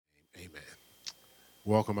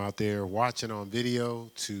Welcome out there watching on video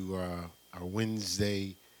to our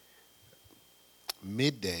Wednesday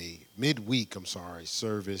midweek,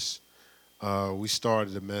 service. We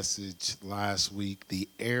started a message last week, the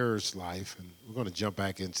heir's life, and we're going to jump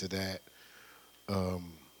back into that.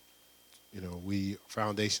 Um, we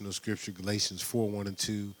foundational scripture, Galatians 4, 1 and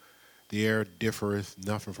 2. The heir differeth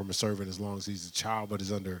nothing from a servant as long as he's a child, but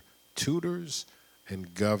is under tutors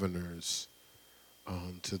and governors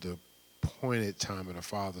to the appointed time of the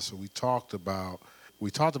Father. So we talked about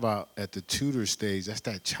at the tutor stage, that's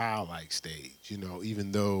that childlike stage,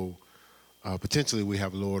 even though potentially we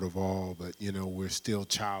have Lord of all, but, we're still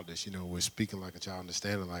childish. We're speaking like a child,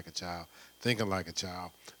 understanding like a child, thinking like a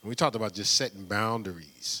child. And we talked about just setting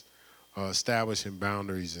boundaries, establishing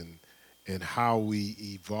boundaries and how we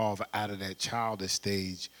evolve out of that childish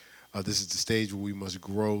stage. This is the stage where we must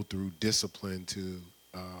grow through discipline to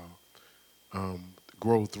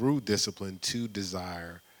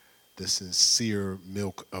desire the sincere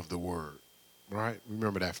milk of the word, right?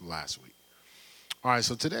 Remember that from last week. All right,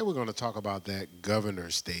 so today we're going to talk about that governor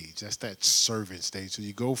stage. That's that servant stage. So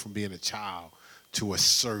you go from being a child to a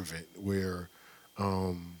servant where,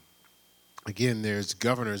 again, there's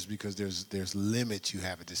governors because there's limits you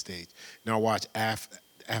have at this stage. Now I watch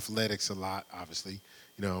athletics a lot, obviously.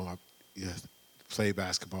 I play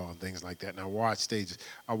basketball and things like that. And I watch stages.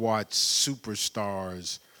 I watch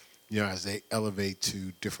superstars, as they elevate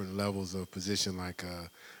to different levels of position. Like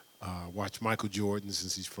watch Michael Jordan,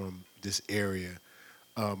 since he's from this area.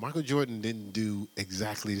 Michael Jordan didn't do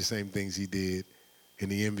exactly the same things he did in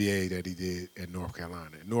the NBA that he did at North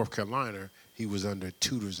Carolina. In North Carolina, he was under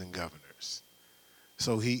tutors and governors.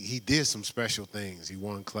 So he did some special things. He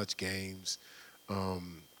won clutch games,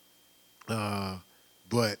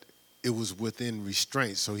 but it was within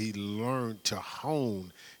restraints. So he learned to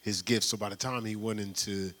hone his gifts. So by the time he went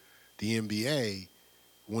into the NBA,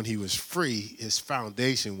 when he was free, his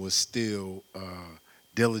foundation was still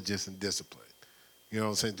diligence and discipline. You know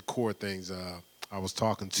what I'm saying? The core things. I was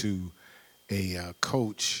talking to a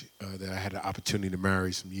coach that I had the opportunity to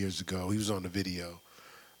marry some years ago. He was on the video.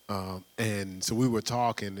 And so we were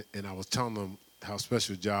talking, and I was telling him how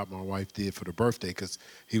special a job my wife did for the birthday because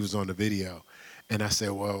he was on the video. And I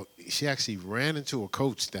said, well, she actually ran into a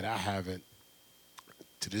coach that I haven't,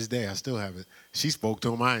 to this day, I still haven't. She spoke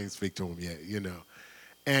to him. I ain't speak to him yet.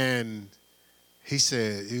 And he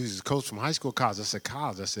said, he was a coach from high school, college. I said,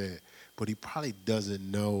 college. I said, but he probably doesn't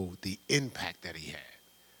know the impact that he had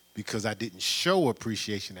because I didn't show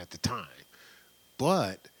appreciation at the time.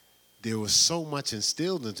 But there was so much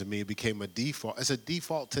instilled into me, it became a default. It's a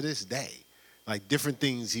default to this day. Like different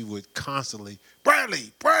things he would constantly,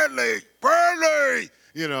 Bradley, Bradley, Bradley.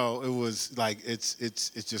 It was like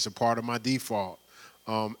it's just a part of my default.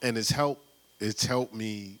 And it's helped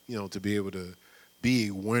me, to be able to be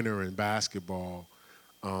a winner in basketball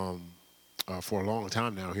for a long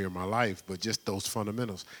time now here in my life, but just those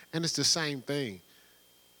fundamentals. And it's the same thing.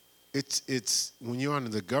 It's when you're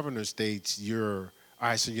under the governor states, you're all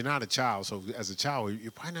right. So you're not a child. So as a child,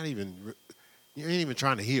 you're probably not even you ain't even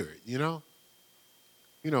trying to hear it.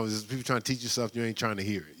 There's people trying to teach you stuff you ain't trying to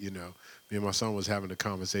hear it. Me and my son was having a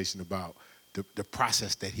conversation about the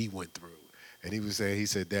process that he went through, and he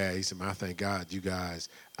said, Dad, he said, man, I thank God you guys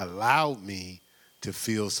allowed me to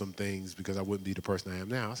feel some things because I wouldn't be the person I am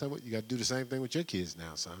now. I said, well, you got to do the same thing with your kids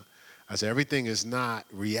now, son. I said, everything is not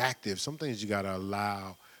reactive. Some things you got to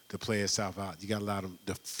allow to play itself out. You got to allow them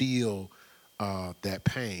to feel that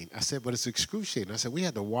pain. I said, but it's excruciating. I said, we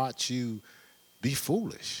had to watch you be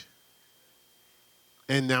foolish.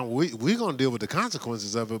 And now we're going to deal with the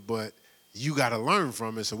consequences of it, but you got to learn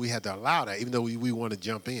from it, so we had to allow that, even though we want to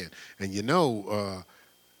jump in. And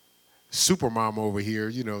Supermom over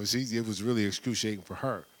here, it was really excruciating for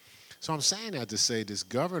her. So I'm saying that to say this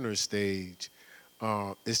governor stage,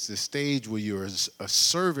 it's the stage where you're a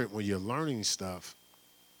servant when you're learning stuff,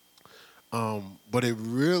 but it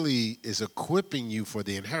really is equipping you for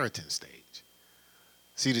the inheritance stage.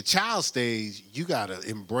 See, the child stage, you got to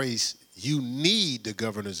embrace, you need the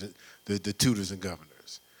governors, the tutors and governors.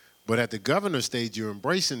 But at the governor stage, you're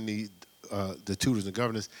embracing the tutors and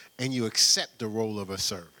governors, and you accept the role of a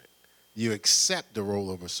servant. You accept the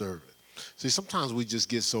role of a servant. See, sometimes we just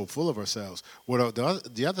get so full of ourselves. Well,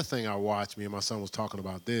 the other thing I watched, me and my son was talking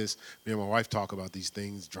about this. Me and my wife talk about these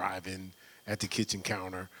things, driving at the kitchen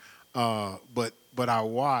counter. But I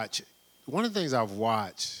watch, one of the things I've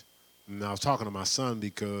watched, and I was talking to my son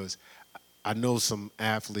because I know some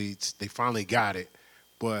athletes, they finally got it,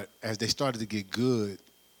 but as they started to get good,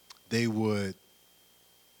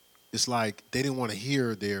 it's like they didn't want to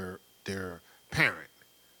hear their parent.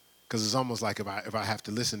 Because it's almost like if I have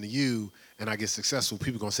to listen to you and I get successful,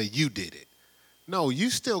 people are going to say you did it. No, you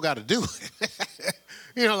still got to do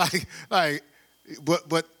it.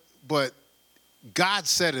 But God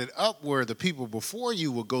set it up where the people before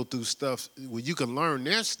you will go through stuff where you can learn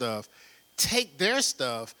their stuff, take their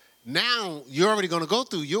stuff. Now you're already going to go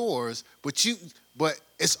through yours, but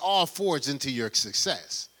it's all forged into your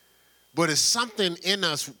success. But it's something in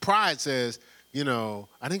us. Pride says, I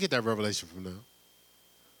didn't get that revelation from them.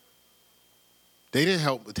 They didn't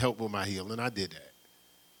help with my healing. I did that.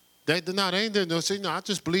 They ain't did no. I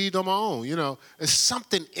just believed on my own. It's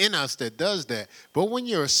something in us that does that. But when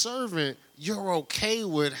you're a servant, you're okay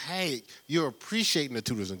with, hey, you're appreciating the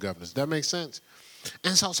tutors and governors. That makes sense?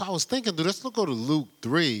 And so I was thinking through, let's go to Luke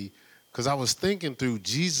 3, because I was thinking through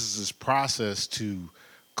Jesus' process to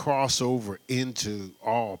cross over into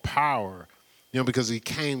all power, because he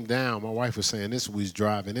came down. My wife was saying this when we was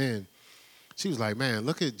driving in. She was like, man,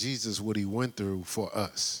 look at Jesus, what he went through for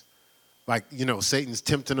us. Like, Satan's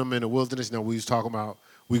tempting him in the wilderness. We was talking about,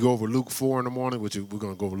 we go over Luke 4 in the morning, which we're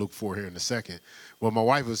going to go over Luke 4 here in a second. Well, my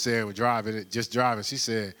wife was saying, we're driving, she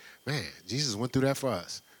said, man, Jesus went through that for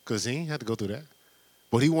us, because he ain't had to go through that.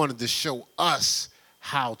 But he wanted to show us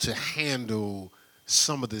how to handle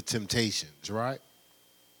some of the temptations, right?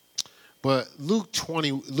 But Luke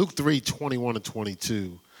 3, 21 and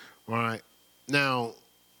 22, right? Now,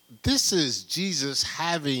 this is Jesus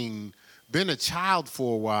having been a child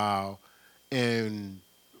for a while and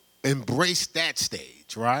embraced that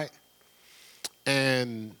stage, right?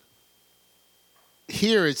 And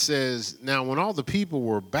here it says, now when all the people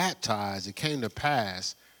were baptized, it came to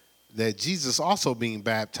pass that Jesus also being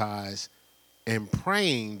baptized and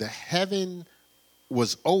praying, the heaven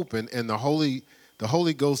was open and the Holy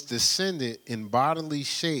Ghost descended in bodily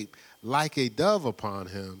shape like a dove upon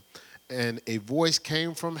him. And a voice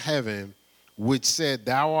came from heaven which said,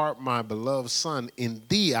 thou art my beloved son, in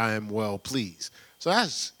thee I am well pleased. So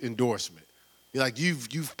that's endorsement. Like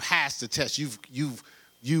you've passed the test. You've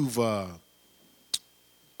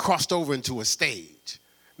crossed over into a stage.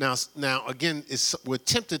 Now again, we're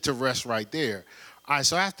tempted to rest right there. All right,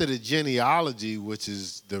 so after the genealogy, which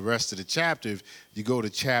is the rest of the chapter, if you go to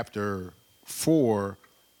chapter 4,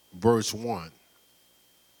 verse 1.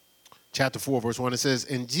 Chapter 4, verse 1, it says,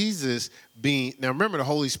 and Jesus being, now remember the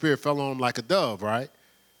Holy Spirit fell on him like a dove, right?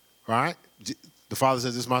 Right? The Father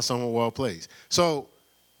says, this is my son, well pleased. So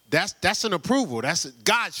that's an approval.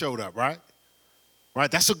 God showed up, right?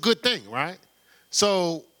 Right? That's a good thing, right?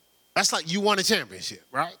 So that's like you won a championship,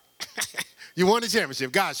 right? You won the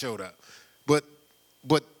championship. God showed up.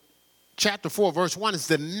 But chapter 4, verse 1 is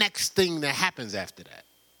the next thing that happens after that.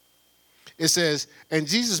 It says, and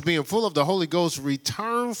Jesus being full of the Holy Ghost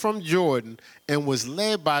returned from Jordan and was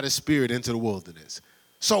led by the Spirit into the wilderness.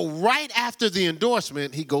 So right after the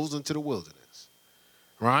endorsement, he goes into the wilderness,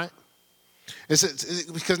 right? It says,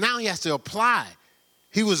 because now he has to apply.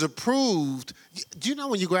 He was approved. Do you know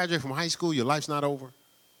when you graduate from high school, your life's not over?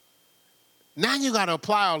 Now you got to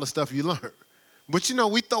apply all the stuff you learned. But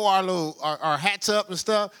we throw our hats up and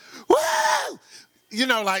stuff. Woo!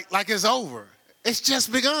 Like it's over. It's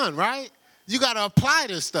just begun, right? You got to apply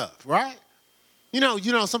this stuff, right?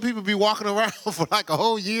 Some people be walking around for like a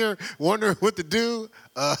whole year wondering what to do.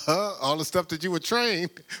 All the stuff that you were trained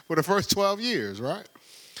for the first 12 years, right?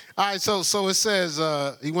 All right, so it says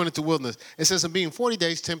he went into wilderness. It says, and being 40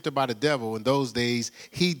 days tempted by the devil, in those days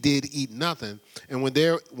he did eat nothing. And when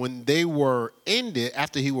they were ended,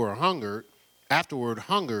 afterward hungered,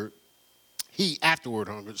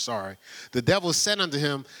 the devil said unto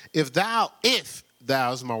him, if thou,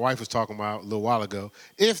 as my wife was talking about a little while ago,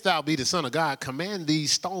 if thou be the Son of God, command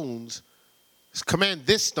this stone,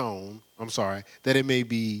 that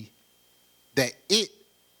it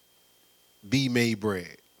be made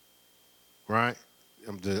bread. Right?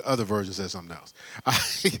 The other version says something else.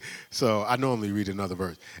 So I normally read another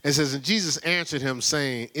verse. It says, and Jesus answered him,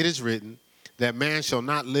 saying, it is written that man shall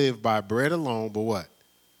not live by bread alone, but what?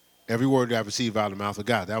 Every word that I receive out of the mouth of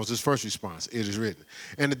God. That was his first response. It is written.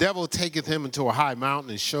 And the devil taketh him into a high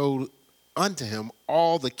mountain and showed unto him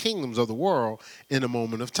all the kingdoms of the world in a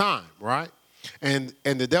moment of time, right? And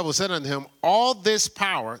the devil said unto him, all this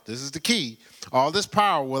power, this is the key, all this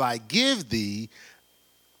power will I give thee,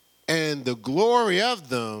 and the glory of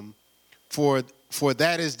them, for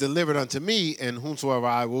that is delivered unto me, and whomsoever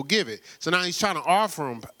I will give it. So now he's trying to offer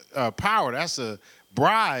him power. That's a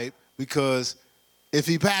bribe, because if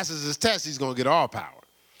he passes his test, he's going to get all power.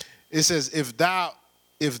 It says, if thou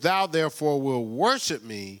therefore will worship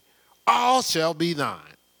me, all shall be thine,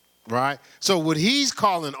 right? So what he's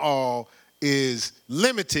calling all is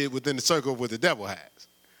limited within the circle of what the devil has.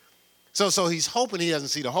 So he's hoping he doesn't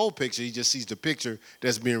see the whole picture. He just sees the picture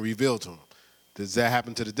that's being revealed to him. Does that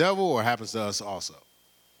happen to the devil or happens to us also?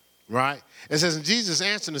 Right? It says, and Jesus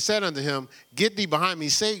answered and said unto him, get thee behind me,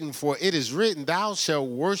 Satan, for it is written, thou shalt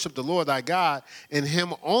worship the Lord thy God, and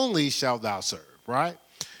him only shalt thou serve. Right?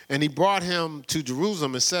 And he brought him to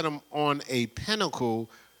Jerusalem and set him on a pinnacle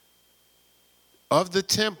of the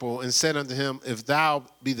temple and said unto him, if thou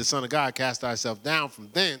be the Son of God, cast thyself down from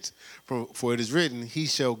thence, for it is written, he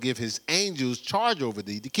shall give his angels charge over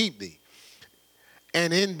thee to keep thee.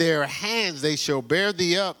 And in their hands they shall bear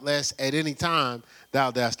thee up, lest at any time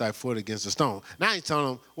thou dash thy foot against a stone. Now he's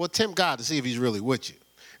telling him, well, tempt God to see if he's really with you.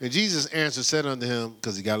 And Jesus answered, said unto him,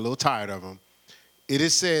 because he got a little tired of him, it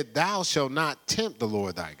is said, thou shalt not tempt the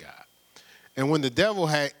Lord thy God. And when the devil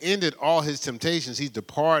had ended all his temptations, he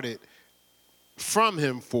departed from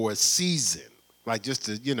him for a season. Like just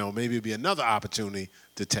to, maybe it'd be another opportunity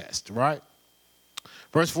to test, right?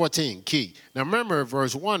 Verse 14, key. Now remember,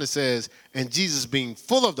 verse 1, it says, and Jesus being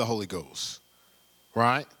full of the Holy Ghost,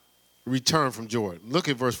 right, returned from Jordan. Look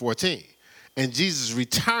at verse 14. And Jesus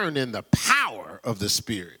returned in the power of the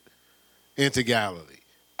Spirit into Galilee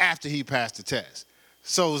after he passed the test.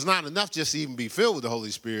 So it's not enough just to even be filled with the Holy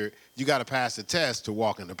Spirit. You got to pass the test to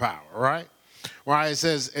walk in the power, right? Right, it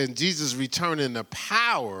says, and Jesus returned in the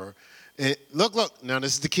power. And look, now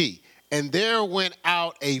this is the key. And there went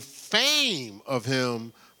out a fame of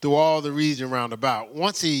him through all the region round about.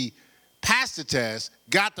 Once he passed the test,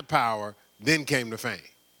 got the power, then came the fame.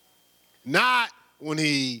 Not when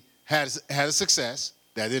he had a success,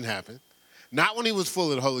 that didn't happen. Not when he was full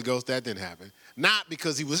of the Holy Ghost, that didn't happen. Not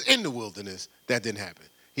because he was in the wilderness, that didn't happen.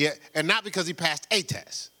 And not because he passed a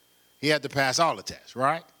test. He had to pass all the tests,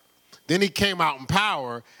 right? Then he came out in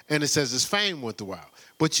power, and it says his fame went throughout.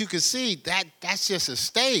 But you can see that that's just a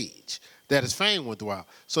stage that his fame went throughout.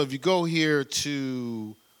 So if you go here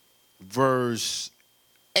to verse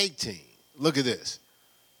 18, look at this.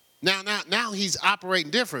 Now he's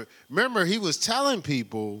operating different. Remember, he was telling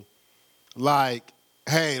people, like,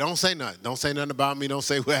 hey, don't say nothing. Don't say nothing about me. Don't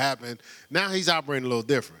say what happened. Now he's operating a little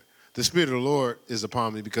different. The Spirit of the Lord is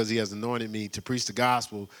upon me because he has anointed me to preach the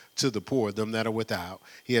gospel to the poor, them that are without.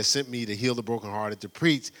 He has sent me to heal the brokenhearted, to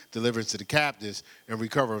preach deliverance to the captives, and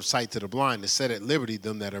recover of sight to the blind, to set at liberty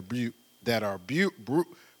them that are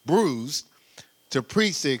bruised, to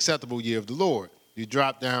preach the acceptable year of the Lord. You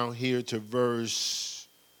drop down here to verse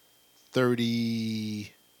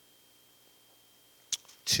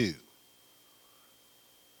 32.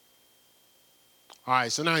 All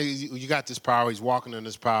right, so now you got this power. He's walking in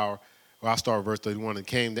this power. Well, I'll start with verse 31.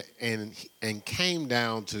 And came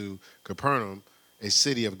down to Capernaum, a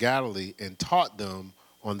city of Galilee, and taught them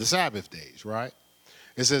on the Sabbath days, right?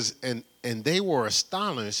 It says, and they were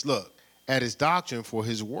astonished, look, at his doctrine, for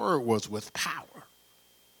his word was with power.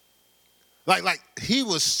 Like he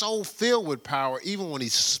was so filled with power, even when he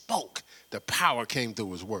spoke, the power came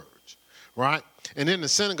through his words, right? And in the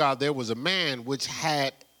synagogue, there was a man which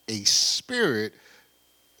had a spirit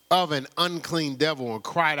of an unclean devil and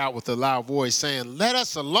cried out with a loud voice, saying, let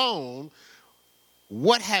us alone.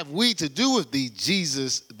 What have we to do with thee,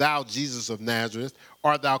 Jesus, thou Jesus of Nazareth?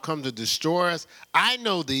 Art thou come to destroy us? I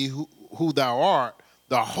know thee who thou art,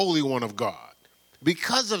 the Holy One of God.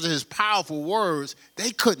 Because of his powerful words,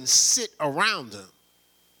 they couldn't sit around him.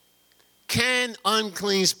 Can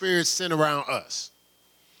unclean spirits sit around us?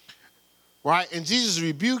 Right? And Jesus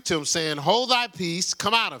rebuked him, saying, hold thy peace,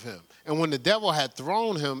 come out of him. And when the devil had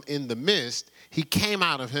thrown him in the midst, he came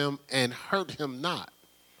out of him and hurt him not.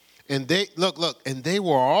 And they, and they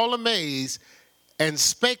were all amazed and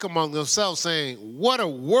spake among themselves, saying, what a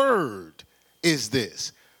word is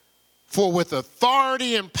this? For with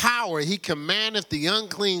authority and power he commandeth the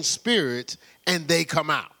unclean spirits, and they come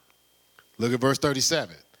out. Look at verse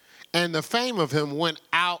 37. And the fame of him went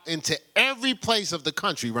out into every place of the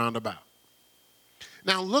country round about.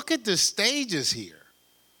 Now look at the stages here.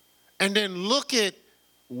 And then look at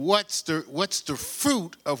what's the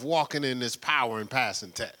fruit of walking in this power and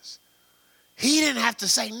passing tests. He didn't have to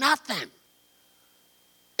say nothing.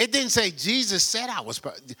 It didn't say Jesus said I was.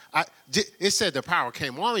 It said the power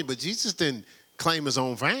came on me, but Jesus didn't claim his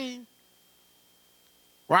own fame.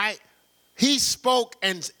 Right? He spoke,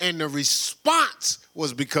 and the response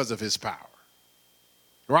was because of his power.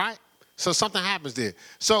 Right? So something happens there.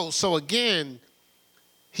 So again,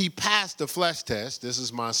 he passed the flesh test. This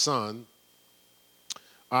is my son.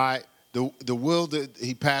 All right.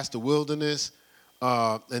 He passed the wilderness,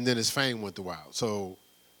 and then his fame went throughout. So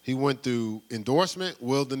he went through endorsement,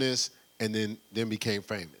 wilderness, and then became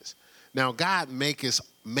famous. Now God makes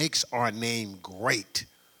our name great,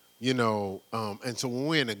 and so when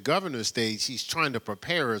we're in the governor stage, he's trying to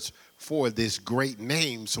prepare us for this great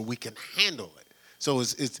name so we can handle it. So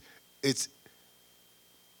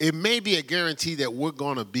it may be a guarantee that we're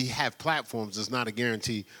going to have platforms. It's not a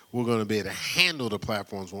guarantee we're going to be able to handle the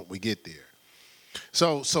platforms when we get there.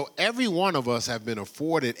 So every one of us have been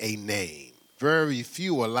afforded a name. Very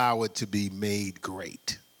few allow it to be made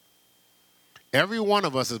great. Every one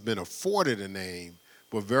of us has been afforded a name,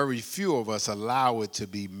 but very few of us allow it to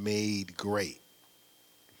be made great.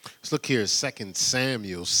 Let's look here at 2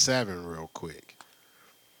 Samuel 7 real quick.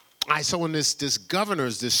 All right, so in this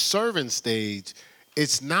governor's, this servant stage,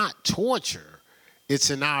 it's not torture. It's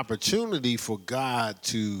an opportunity for God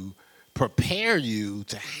to prepare you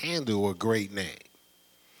to handle a great name.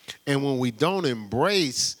 And when we don't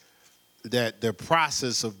embrace that the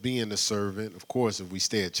process of being a servant, of course, if we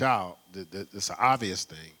stay a child, that's an obvious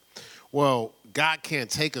thing. Well, God can't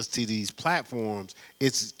take us to these platforms.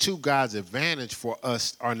 It's to God's advantage for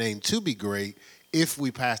us, our name to be great, if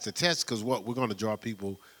we pass the test, because what? We're going to draw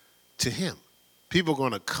people to him. People are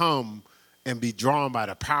going to come and be drawn by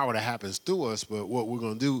the power that happens through us, but what we're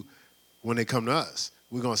going to do when they come to us,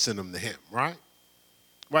 we're going to send them to him, right?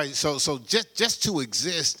 Right, so just to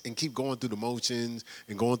exist and keep going through the motions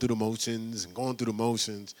and going through the motions and going through the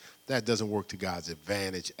motions, that doesn't work to God's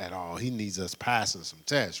advantage at all. He needs us passing some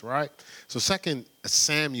tests, right? So 2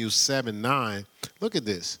 Samuel 7:9, look at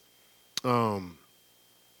this. So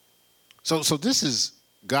this is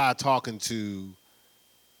God talking to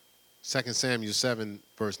 2 Samuel 7,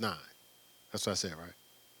 verse 9. That's what I said, right?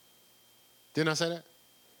 Didn't I say that?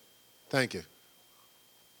 Thank you.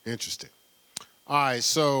 Interesting. All right,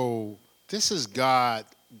 so this is God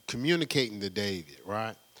communicating to David,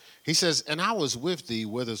 right? He says, and I was with thee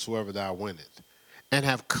whithersoever thou wentest, and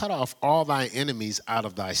have cut off all thy enemies out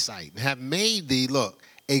of thy sight, and have made thee, look,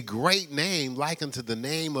 a great name like unto the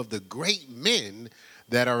name of the great men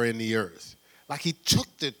that are in the earth. Like he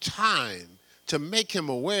took the time to make him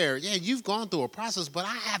aware, yeah, you've gone through a process, but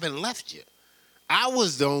I haven't left you. I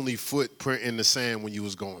was the only footprint in the sand when you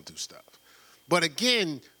was going through stuff. But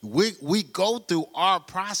again, we go through our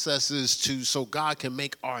processes so God can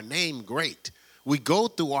make our name great. We go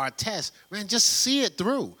through our tests. Man, just see it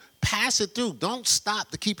through. Pass it through. Don't stop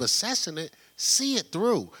to keep assessing it. See it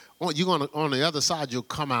through. On the other side, you'll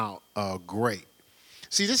come out great.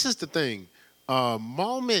 See, this is the thing.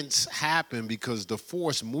 Moments happen because the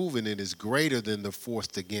force moving it is greater than the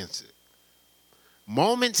force against it.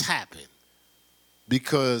 Moments happen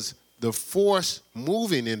because the force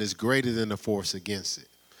moving it is greater than the force against it.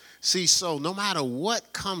 See, so no matter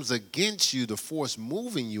what comes against you, the force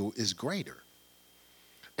moving you is greater.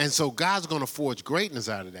 And so God's going to forge greatness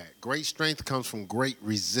out of that. Great strength comes from great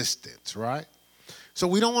resistance, right? So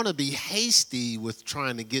we don't want to be hasty with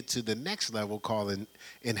trying to get to the next level called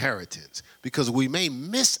inheritance, because we may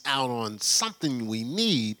miss out on something we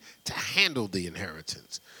need to handle the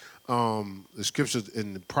inheritance. The scriptures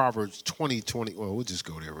in Proverbs 20, well, we'll just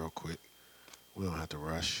go there real quick. We don't have to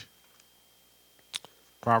rush.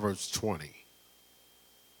 Proverbs 20.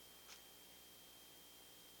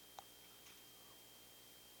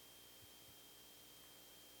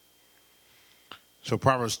 So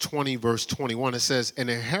Proverbs 20, verse 21, it says, an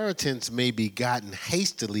inheritance may be gotten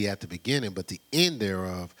hastily at the beginning, but the end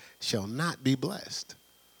thereof shall not be blessed.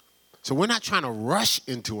 So we're not trying to rush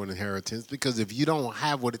into an inheritance, because if you don't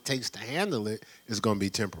have what it takes to handle it, it's going to be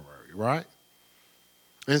temporary, right?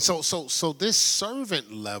 And so this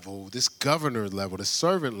servant level, this governor level, this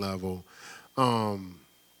servant level, something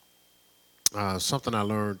I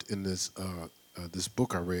learned in this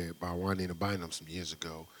book I read by Juanita Bynum some years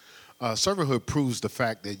ago. Servanthood proves the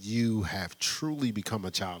fact that you have truly become a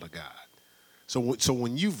child of God. So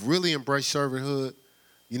when you've really embraced servanthood,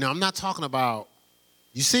 I'm not talking about,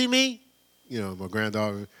 you see me? My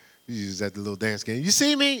granddaughter uses at the little dance game. You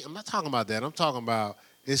see me? I'm not talking about that. I'm talking about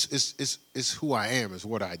it's who I am. It's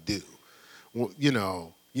what I do. Well,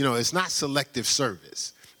 it's not selective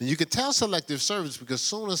service. And you can tell selective service because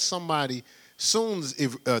soon as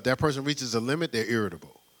that person reaches a limit, they're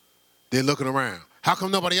irritable. They're looking around. How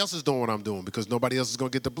come nobody else is doing what I'm doing? Because nobody else is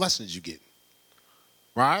going to get the blessings you get.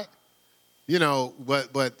 Right?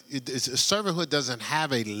 But servanthood doesn't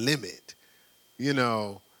have a limit.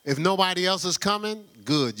 If nobody else is coming,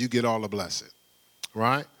 good, you get all the blessing.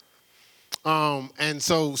 Right? And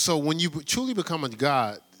so when you truly become a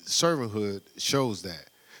God, servanthood shows that.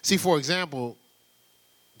 See, for example,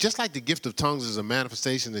 just like the gift of tongues is a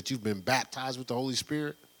manifestation that you've been baptized with the Holy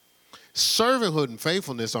Spirit, servanthood and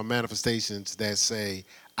faithfulness are manifestations that say,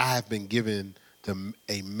 I have been given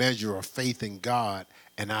a measure of faith in God,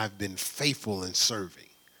 and I've been faithful in serving.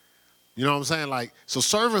 You know what I'm saying? So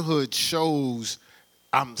servanthood shows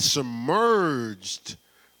I'm submerged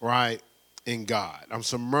right, in God. I'm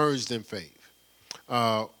submerged in faith.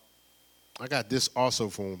 I got this also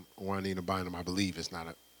from Juanita Bynum. I believe it's not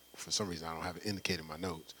for some reason I don't have it indicated in my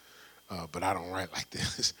notes, but I don't write like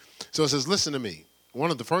this. So it says, listen to me. One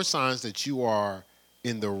of the first signs that you are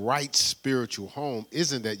in the right spiritual home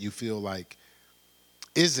isn't that you feel like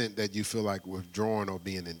withdrawing or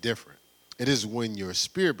being indifferent. It is when your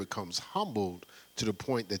spirit becomes humbled to the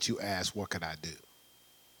point that you ask, what can I do?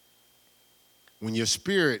 When your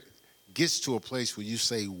spirit gets to a place where you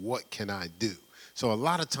say, what can I do? So a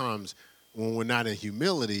lot of times when we're not in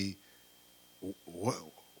humility,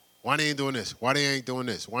 why they ain't doing this? Why they ain't doing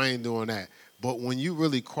this? Why ain't doing that? But when you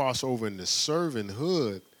really cross over into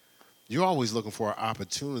servanthood, you're always looking for an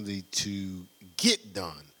opportunity to get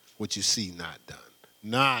done what you see not done,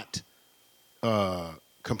 not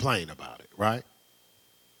complain about it, right?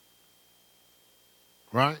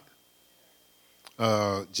 Right?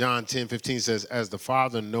 John 10:15 says, as the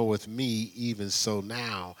Father knoweth me, even so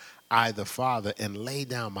now I, the Father, and lay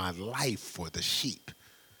down my life for the sheep.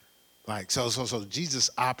 Like, so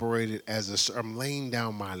Jesus operated as I'm laying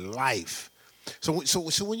down my life. So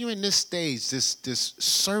when you're in this stage, this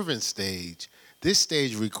servant stage, this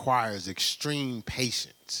stage requires extreme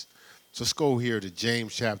patience. So let's go here to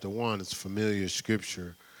James chapter 1. It's a familiar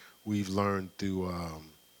scripture we've learned through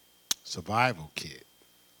Survival Kit.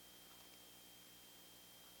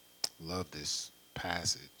 Love this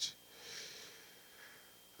passage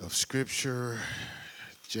of scripture.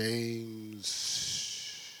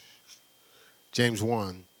 James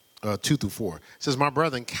 1, 2 through 4. It says, my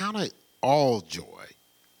brethren, count it all joy.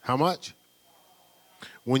 How much?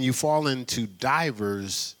 When you fall into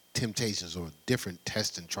divers temptations or different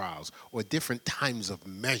tests and trials or different times of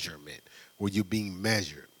measurement where you're being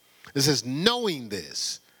measured. It says, knowing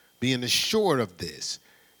this, being assured of this,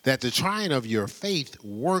 that the trying of your faith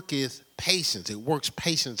worketh patience. It works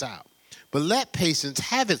patience out. But let patience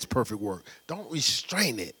have its perfect work. Don't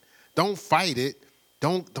restrain it. Don't fight it.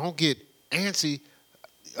 Don't get antsy.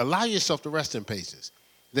 Allow yourself to rest in patience,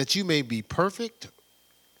 that you may be perfect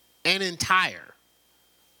and entire,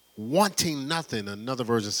 wanting nothing. Another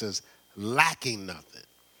version says lacking nothing,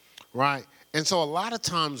 right? And so a lot of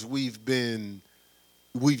times we've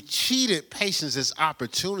cheated patience this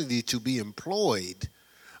opportunity to be employed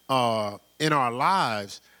in our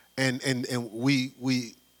lives, and we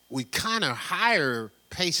kind of hire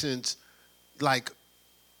patience like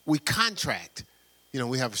we contract.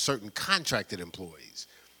 We have certain contracted employees,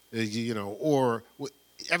 or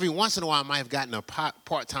every once in a while I might have gotten a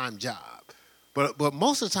part-time job. But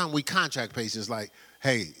most of the time we contract patients like,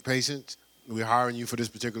 hey, patients, we're hiring you for this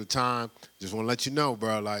particular time. Just want to let you know,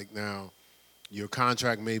 bro, like now your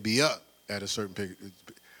contract may be up at a certain period.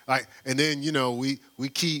 Like, and then, we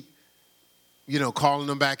keep, calling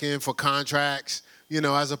them back in for contracts,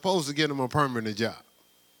 as opposed to getting them a permanent job.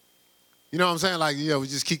 You know what I'm saying? Like, we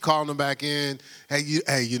just keep calling them back in.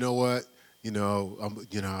 Hey, you know what? I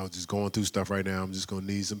was just going through stuff right now. I'm just going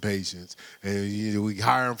to need some patience. And we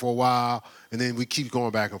hire them for a while, and then we keep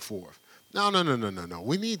going back and forth. No.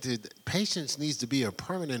 Patience needs to be a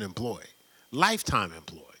permanent employee, lifetime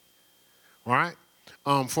employee, all right?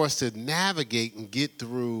 For us to navigate and get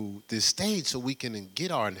through this stage so we can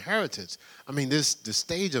get our inheritance. I mean, the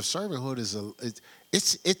stage of servanthood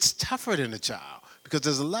it's tougher than a child because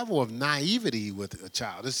there's a level of naivety with a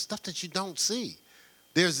child. There's stuff that you don't see.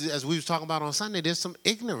 There's, as we were talking about on Sunday, there's some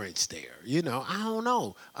ignorance there. I don't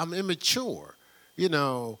know. I'm immature.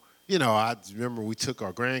 I remember we took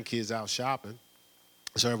our grandkids out shopping.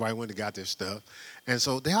 So everybody went and got their stuff. And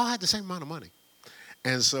so they all had the same amount of money.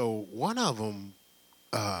 And so one of them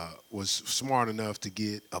was smart enough to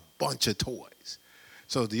get a bunch of toys.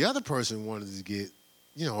 So the other person wanted to get,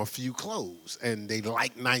 a few clothes. And they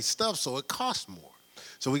like nice stuff, so it cost more.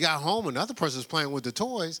 So we got home, and the other person's playing with the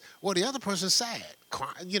toys. Well, the other person's sad,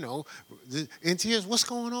 crying, in tears. What's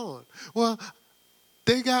going on? Well,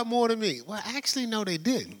 they got more than me. Well, actually, no, they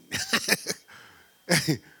didn't.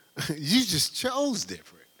 You just chose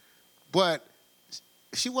different. But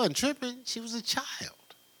she wasn't tripping. She was a child,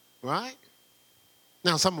 right?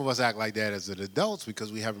 Now, some of us act like that as adults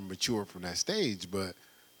because we haven't matured from that stage. But,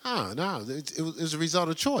 no, it was a result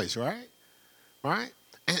of choice, right? Right?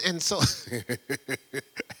 And so,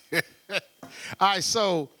 all right,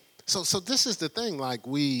 so this is the thing. Like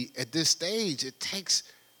at this stage, it takes,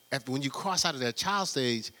 when you cross out of that child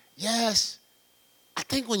stage, yes, I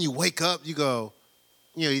think when you wake up, you go,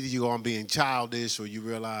 either you go on being childish or you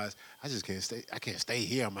realize, I can't stay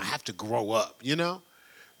here. I'm going to have to grow up,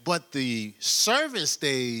 But the servant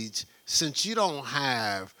stage, since you don't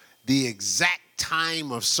have the exact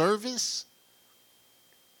time of service,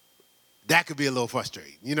 that could be a little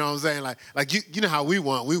frustrating. You know what I'm saying? Like you know how we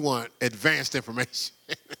want advanced information.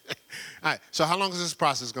 All right, so how long is this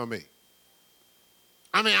process going to be?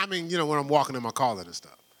 I mean, you know, when I'm walking in my calling and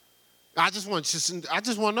stuff. I just want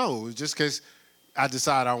to know, just in case I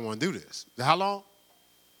decide I don't want to do this. How long?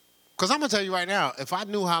 Because I'm going to tell you right now, if I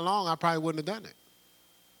knew how long, I probably wouldn't have done it.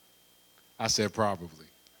 I said probably.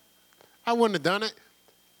 I wouldn't have done it.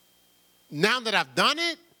 Now that I've done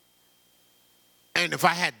it, and if I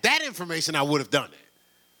had that information, I would have done it.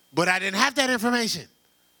 But I didn't have that information.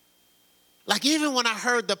 Like, even when I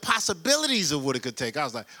heard the possibilities of what it could take, I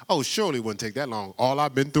was like, oh, surely it wouldn't take that long. All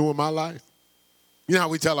I've been through in my life. You know how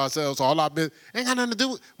we tell ourselves, ain't got nothing to do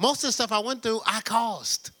with, most of the stuff I went through, I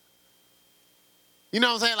caused. You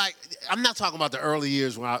know what I'm saying? Like, I'm not talking about the early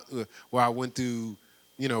years where I went through,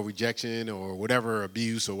 you know, rejection or whatever,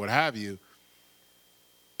 abuse or what have you.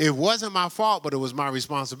 It wasn't my fault, but it was my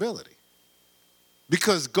responsibility.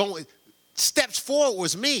 Because steps forward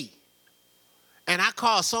was me. And I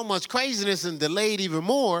caused so much craziness and delayed even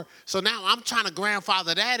more. So now I'm trying to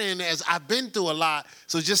grandfather that in as I've been through a lot.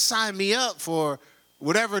 So just sign me up for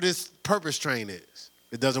whatever this purpose train is.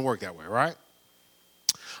 It doesn't work that way, right?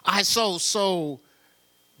 All right, so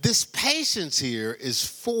this patience here is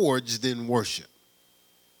forged in worship.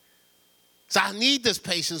 So I need this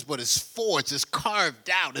patience, but it's forged, it's carved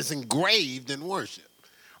out, it's engraved in worship,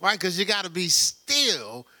 right? Because you got to be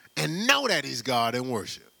still and know that he's God in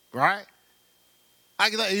worship, right?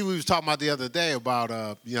 We was talking about the other day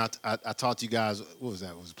about, you know, I taught you guys, what was that?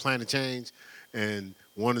 It was Plan to Change. And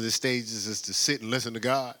one of the stages is to sit and listen to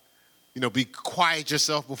God. You know, be quiet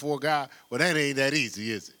yourself before God. Well, that ain't that easy,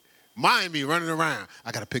 is it? Mind me running around.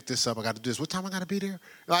 I got to pick this up. I got to do this. What time I got to be there?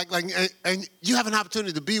 And you have an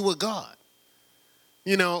opportunity to be with God.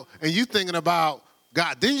 You know, and you thinking about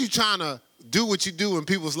God. Then you trying to do what you do in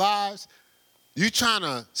people's lives. You trying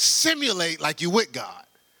to simulate like you with God,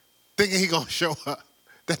 thinking he going to show up.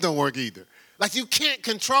 That don't work either. Like, you can't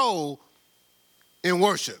control in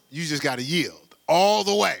worship. You just got to yield all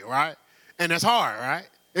the way, right? And that's hard, right?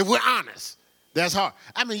 If we're honest, that's hard.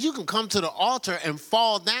 I mean, you can come to the altar and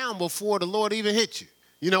fall down before the Lord even hit you.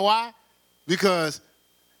 You know why? Because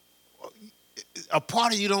a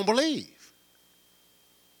part of you don't believe.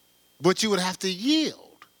 But you would have to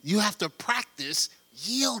yield. You have to practice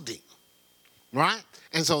yielding, right?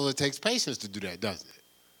 And so it takes patience to do that, doesn't it?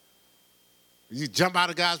 You jump out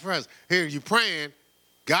of God's presence. Here, you praying.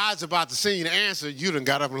 God's about to send you the answer. You done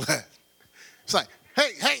got up and left. It's like,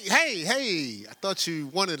 hey. I thought you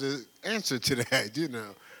wanted the answer to that, you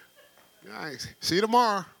know. All right, see you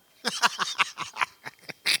tomorrow.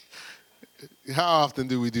 How often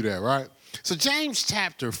do we do that, right? So James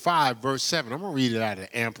chapter 5, verse 7. I'm going to read it out of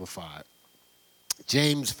the Amplified.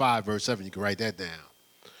 James 5, verse 7. You can write that down.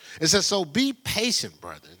 It says, so be patient,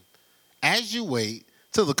 brethren, as you wait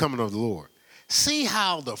till the coming of the Lord. See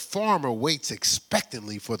how the farmer waits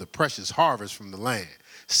expectantly for the precious harvest from the land.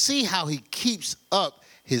 See how he keeps up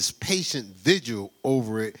his patient vigil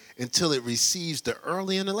over it until it receives the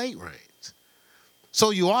early and the late rains.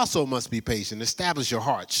 So you also must be patient. Establish your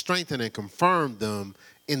heart, strengthen and confirm them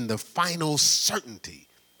in the final certainty,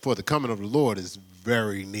 for the coming of the Lord is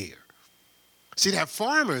very near. See, that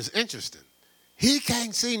farmer is interesting. He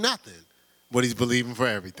can't see nothing, but he's believing for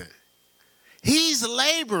everything. He's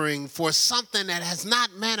laboring for something that has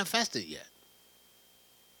not manifested yet.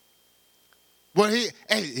 But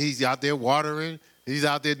he's out there watering. He's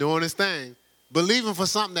out there doing his thing, believing for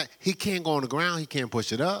something that he can't go on the ground. He can't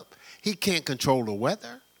push it up. He can't control the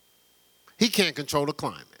weather. He can't control the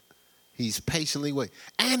climate. He's patiently waiting.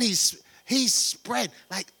 And he's spread.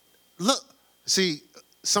 Like, look, see,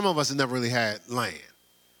 some of us have never really had land.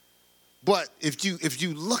 But if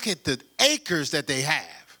you look at the acres that they have,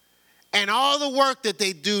 and all the work that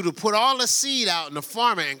they do to put all the seed out in the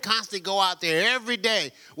farmer and constantly go out there every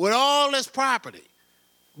day with all this property,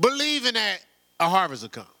 believing that a harvest will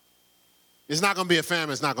come. It's not going to be a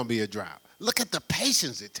famine. It's not going to be a drought. Look at the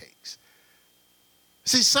patience it takes.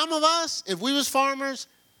 See, some of us, if we was farmers,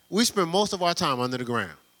 we spend most of our time under the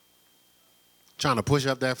ground trying to push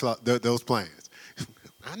up those plants.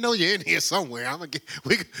 I know you're in here somewhere.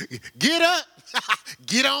 Get up.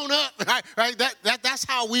 Get on up, right? That's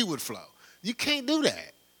how we would flow. You can't do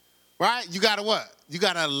that, right? You got to what? You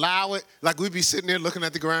got to allow it. Like we'd be sitting there looking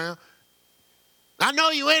at the ground. I know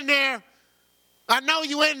you in there.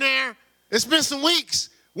 It's been some weeks.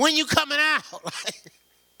 When you coming out?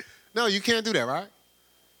 No, you can't do that, right?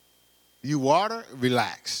 You water,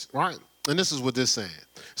 relax, right? And this is what this is saying.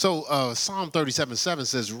 So Psalm 37:7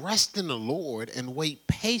 says, rest in the Lord and wait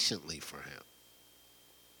patiently for him.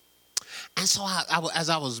 And so as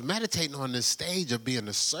I was meditating on this stage of being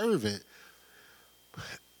a servant,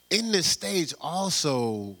 In this stage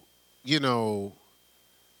also, you know,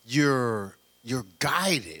 you're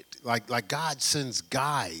guided. Like God sends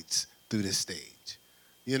guides through this stage.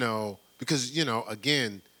 Because,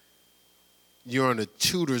 again, you're on the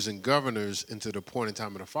tutors and governors into the point in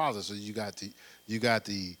time of the father. So you got the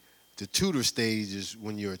tutor stage is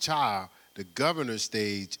when you're a child. The governor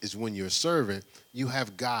stage is when you're a servant. You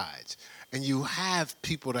have guides. And you have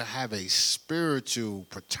people that have a spiritual,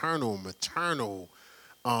 paternal, maternal,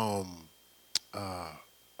 um, uh,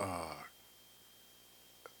 uh,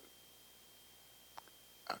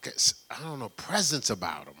 I guess, I don't know, presence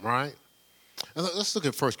about them, right? And let's look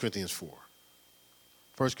at 1 Corinthians 4.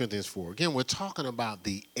 1 Corinthians 4. Again, we're talking about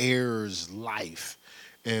the heir's life.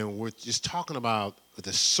 And we're just talking about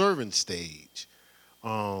the servant stage.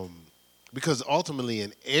 Because ultimately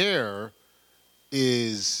an heir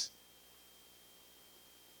is,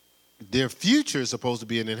 their future is supposed to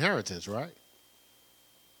be an inheritance, right?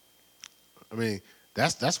 I mean,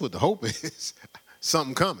 that's what the hope is.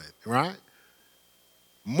 Something coming, right?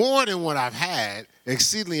 More than what I've had,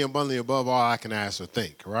 exceedingly abundantly above all I can ask or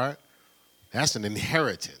think, right? That's an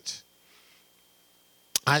inheritance.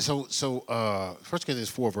 All right, so 1 Corinthians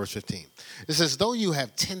 4, verse 15. It says, though you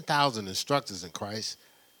have 10,000 instructors in Christ,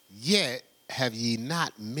 yet have ye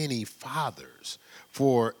not many fathers.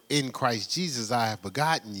 For in Christ Jesus I have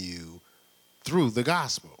begotten you through the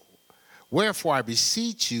gospel. Wherefore I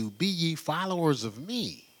beseech you, be ye followers of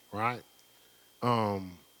me, right?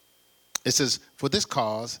 It says, for this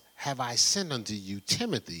cause have I sent unto you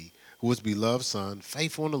Timothy, who is beloved son,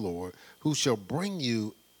 faithful in the Lord, who shall bring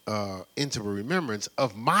you into remembrance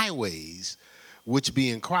of my ways, which be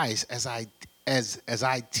in Christ, as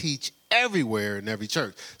I teach everywhere in every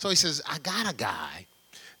church. So he says, I got a guy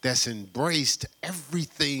that's embraced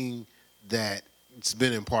everything that's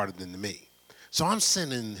been imparted into me. So I'm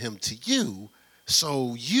sending him to you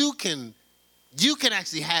so you can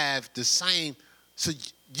actually have the same, so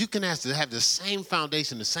you can actually have the same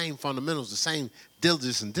foundation, the same fundamentals, the same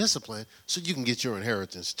diligence and discipline, so you can get your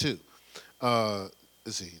inheritance too.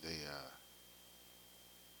 Let's see,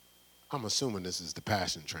 I'm assuming this is the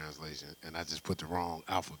Passion Translation, and I just put the wrong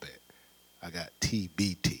alphabet. I got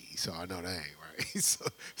TBT, so I know that ain't right. So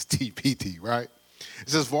it's TBT, right? It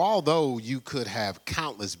says, for although you could have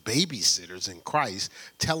countless babysitters in Christ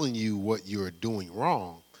telling you what you're doing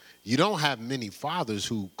wrong, you don't have many fathers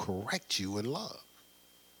who correct you in love.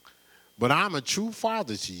 But I'm a true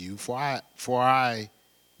father to you, for I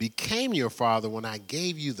became your father when I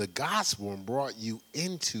gave you the gospel and brought you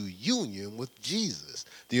into union with Jesus,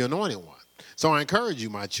 the Anointed One. So I encourage you,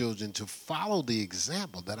 my children, to follow the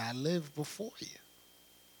example that I lived before you.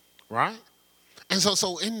 Right? And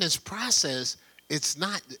so in this process, it's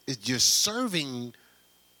you're serving,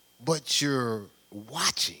 but you're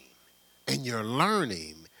watching and you're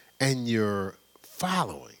learning and you're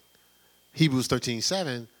following. Hebrews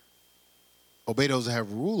 13:7, obey those that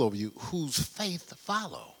have rule over you, whose faith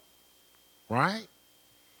follow. Right?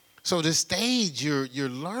 So this stage, you're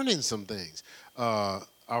learning some things.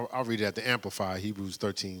 I'll read it at the Amplified, Hebrews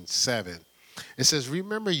 13:7. It says,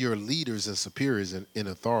 remember your leaders and superiors in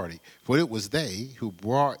authority, for it was they who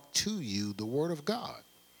brought to you the word of God.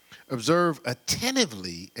 Observe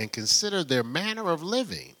attentively and consider their manner of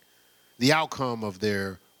living, the outcome of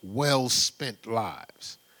their well-spent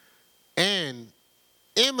lives, and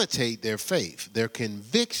imitate their faith, their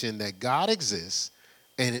conviction that God exists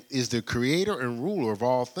and is the creator and ruler of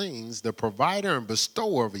all things, the provider and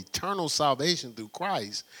bestower of eternal salvation through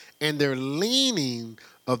Christ, and their leaning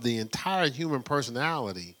of the entire human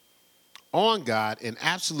personality on God in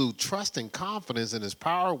absolute trust and confidence in his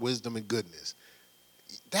power, wisdom, and goodness.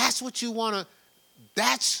 That's what you want to,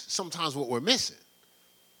 that's sometimes what we're missing,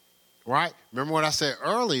 right? Remember what I said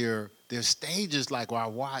earlier, there's stages like where I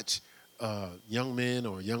watch young men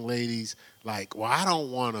or young ladies like, well, I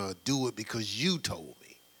don't want to do it because you told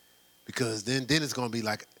me. Because then it's going to be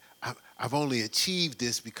like, I've only achieved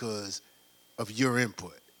this because of your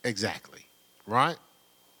input. Exactly, right?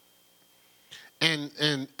 And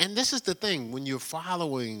this is the thing, when you're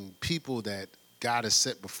following people that God has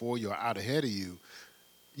set before you or out ahead of you,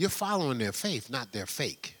 you're following their faith, not their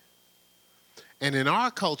fake. And in our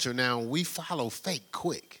culture now, we follow fake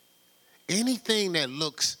quick. Anything that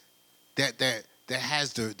looks, that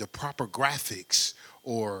has the proper graphics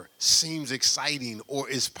or seems exciting or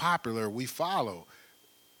is popular, we follow.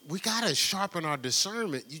 We got to sharpen our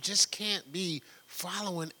discernment. You just can't be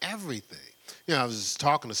following everything. I was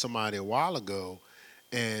talking to somebody a while ago,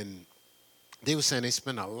 and they were saying they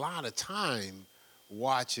spend a lot of time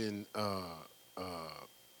watching a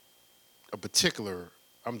particular,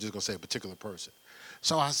 I'm just going to say a particular person.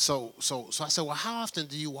 So I said, well, how often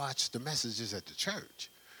do you watch the messages at the church?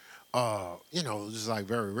 Just like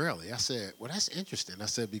very rarely. I said, well, that's interesting. I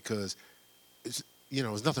said, because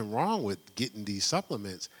there's nothing wrong with getting these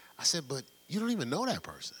supplements. I said, but you don't even know that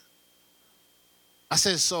person. I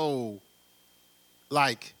said, so,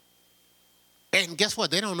 like, and guess what?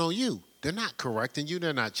 They don't know you. They're not correcting you.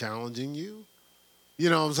 They're not challenging you. You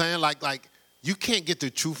know what I'm saying? Like you can't get the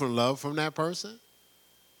truth and love from that person.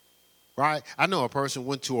 Right? I know a person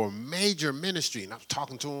went to a major ministry, and I was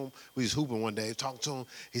talking to him. We was hooping one day, talking to him.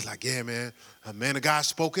 He's like, yeah, man, a man of God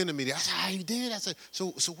spoke into me. I said, how you did? I said,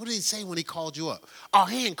 so what did he say when he called you up? Oh,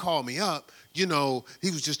 he didn't call me up. He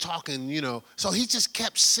was just talking, So he just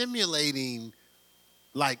kept simulating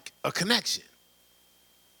like a connection.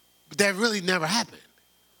 But that really never happened.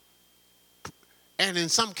 And in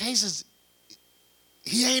some cases,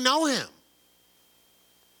 he ain't know him.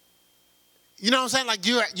 You know what I'm saying? Like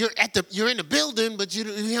you're in the building, but he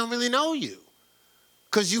don't really know you,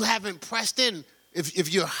 because you haven't pressed in.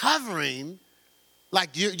 If you're hovering, like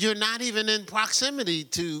you're not even in proximity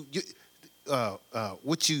to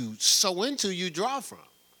what you sow into, you draw from.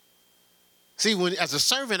 See, when as a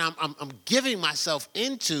servant, I'm giving myself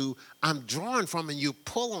into, I'm drawing from, and you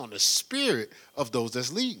pull on the spirit of those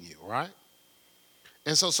that's leading you, right?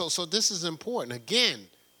 And so this is important. Again,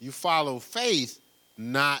 you follow faith,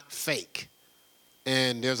 not fake.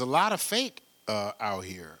 And there's a lot of fake out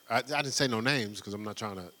here. I didn't say no names because I'm not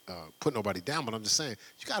trying to put nobody down, but I'm just saying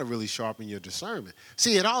you got to really sharpen your discernment.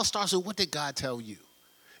 See, it all starts with, what did God tell you?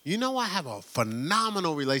 I have a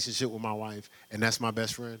phenomenal relationship with my wife, and that's my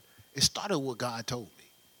best friend. It started with what God told me.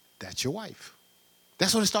 That's your wife.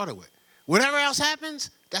 That's what it started with. Whatever else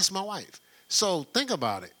happens, that's my wife. So think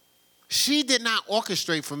about it. She did not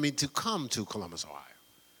orchestrate for me to come to Columbus, Ohio.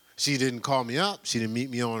 She didn't call me up. She didn't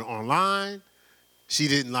meet me online. She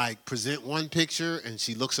didn't present one picture and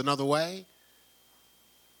she looks another way.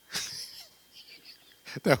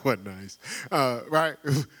 That wasn't nice, right?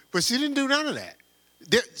 But she didn't do none of that.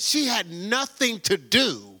 She had nothing to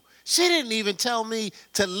do. She didn't even tell me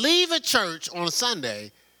to leave a church on a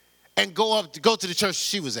Sunday and go to the church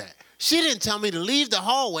she was at. She didn't tell me to leave the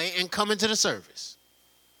hallway and come into the service.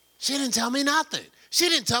 She didn't tell me nothing. She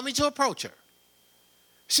didn't tell me to approach her.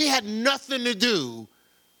 She had nothing to do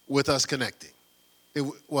with us connecting.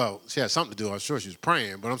 She had something to do. I'm sure she was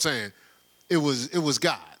praying, but I'm saying it was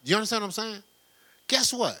God. You understand what I'm saying?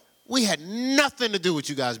 Guess what? We had nothing to do with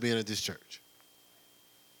you guys being at this church.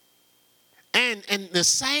 And the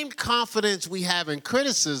same confidence we have in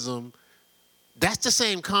criticism, that's the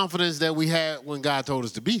same confidence that we had when God told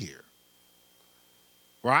us to be here.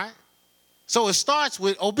 Right? So it starts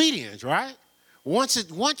with obedience, right? Once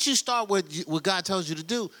you start with what God tells you to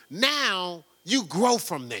do, now you grow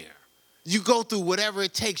from there. You go through whatever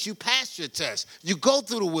it takes. You pass your test. You go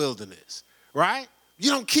through the wilderness, right?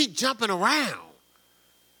 You don't keep jumping around.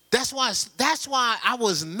 That's why I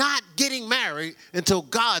was not getting married until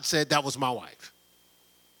God said that was my wife.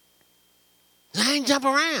 I ain't jump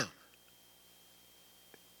around.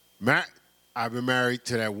 I've been married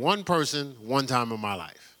to that one person one time in my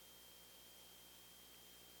life.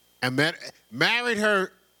 And married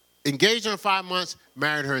her, engaged her in 5 months,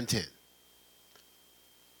 married her in 10.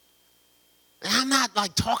 And I'm not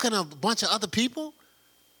talking to a bunch of other people,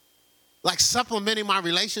 supplementing my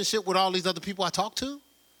relationship with all these other people I talk to.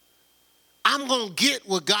 I'm going to get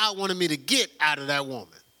what God wanted me to get out of that woman.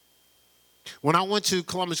 When I went to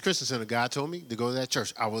Columbus Christian Center, God told me to go to that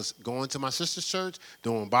church. I was going to my sister's church,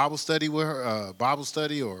 doing Bible study with her, Bible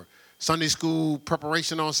study or Sunday school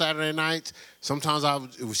preparation on Saturday nights. Sometimes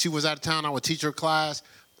if she was out of town, I would teach her class.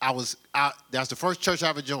 That's the first church I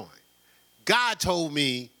ever joined. God told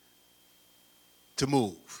me to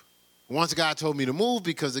move. Once God told me to move,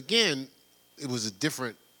 because again, it was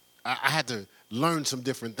I had to learn some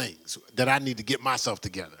different things that I need to get myself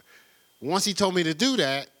together. Once he told me to do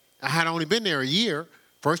that, I had only been there a year.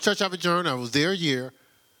 First church I ever joined, I was there a year.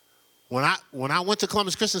 When I went to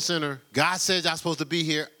Columbus Christian Center, God said I was supposed to be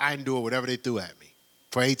here. I didn't do it, whatever they threw at me,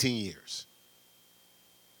 for 18 years.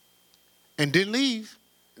 And didn't leave.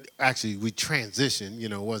 Actually, we transitioned.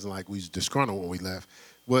 It wasn't like we was disgruntled when we left.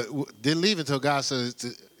 But didn't leave until God said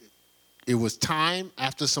it was time,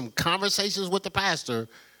 after some conversations with the pastor,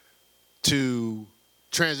 to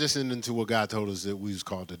transition into what God told us that we was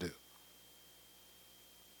called to do.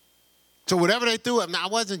 So whatever they threw at me, I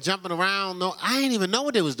wasn't jumping around. No, I didn't even know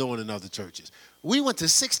what they was doing in other churches. We went to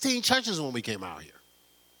 16 churches when we came out here.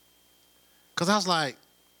 Because I was like,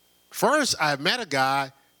 first I met a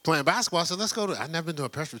guy playing basketball. I said, let's go to, I've never been to a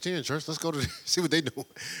Presbyterian church. Let's go to, see what they do,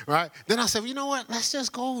 right? Then I said, well, you know what? Let's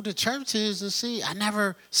just go to churches and see. I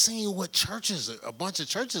never seen what churches, a bunch of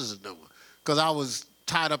churches are doing, because I was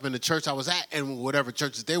tied up in the church I was at and whatever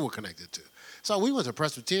churches they were connected to. So we went to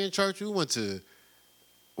Presbyterian church. We went to,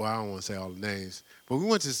 well, I don't want to say all the names, but we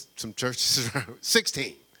went to some churches around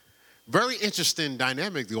 16. Very interesting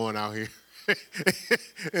dynamic going out here.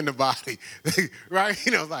 In the body, right?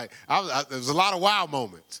 Like there was a lot of wow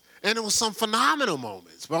moments, and there was some phenomenal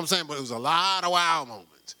moments. But I'm saying, but it was a lot of wow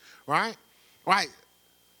moments, right? Right.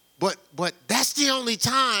 But that's the only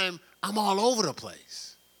time I'm all over the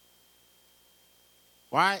place,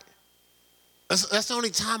 right? That's the only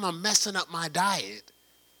time I'm messing up my diet,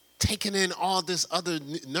 taking in all this other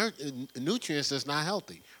nutrients that's not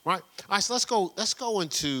healthy, right? All right, so let's go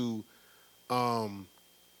into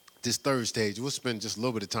this third stage. We'll spend just a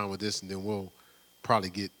little bit of time with this, and then we'll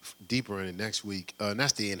probably get deeper in it next week. And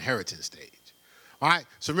that's the inheritance stage. All right?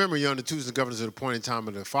 So remember, you're on the tutors and governors at the appointed time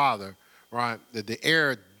of the father, right? That the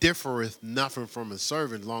heir differeth nothing from a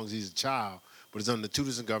servant as long as he's a child, but it's on the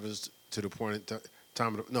tutors and governors to the appointed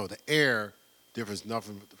time of the, no, the heir differs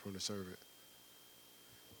nothing from the servant.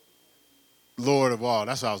 Lord of all.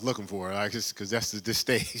 That's what I was looking for, like, because that's this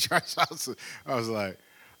stage, right? So I was like,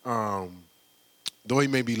 though he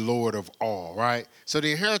may be Lord of all, right? So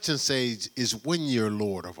the inheritance stage is when you're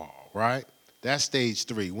Lord of all, right? That's stage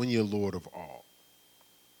 3, when you're Lord of all.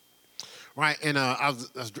 Right, and I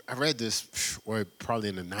read this probably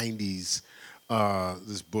in the 90s,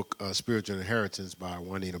 this book, Spiritual Inheritance by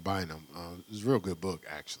Juanita Bynum. It was a real good book,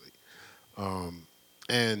 actually.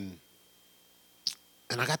 And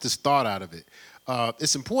I got this thought out of it.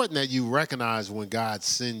 It's important that you recognize when God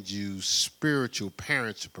sends you spiritual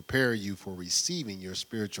parents to prepare you for receiving your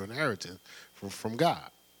spiritual inheritance from God.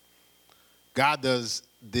 God does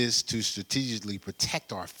this to strategically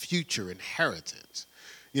protect our future inheritance.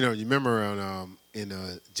 You remember in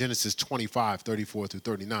Genesis 25, 34 through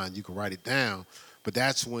 39, you can write it down, but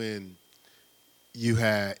that's when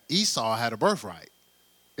Esau had a birthright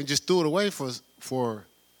and just threw it away for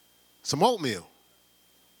some oatmeal.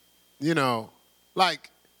 Like,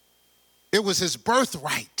 it was his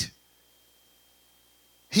birthright.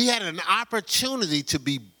 He had an opportunity to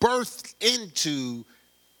be birthed into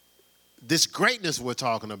this greatness we're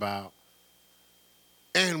talking about,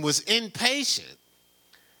 and was impatient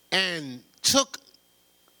and took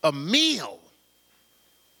a meal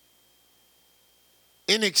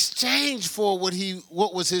in exchange for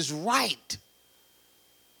what was his right.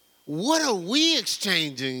 What are we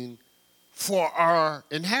exchanging for our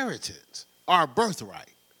inheritance, our birthright?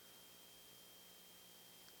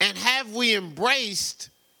 And have we embraced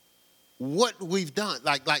what we've done?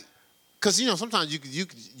 Like, because sometimes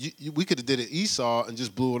we could have did it Esau and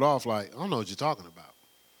just blew it off. Like, I don't know what you're talking about,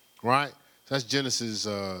 right? So that's Genesis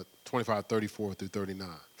 25, 34 through 39.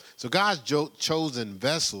 So God's chosen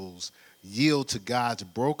vessels yield to God's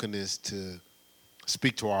brokenness to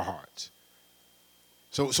speak to our hearts.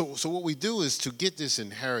 So what we do is, to get this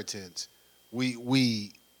inheritance, we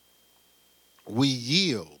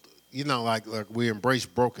yield, like we embrace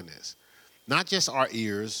brokenness. Not just our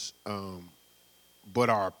ears, but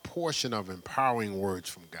our portion of empowering words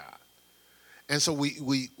from God. And so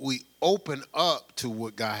we open up to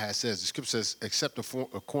what God has says. The scripture says, except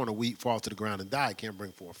a corn of wheat fall to the ground and die, it can't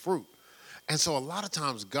bring forth fruit. And so a lot of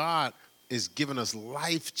times God is giving us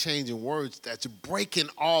life-changing words that's breaking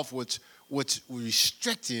off what's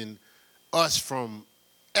restricting us from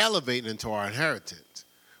elevating into our inheritance.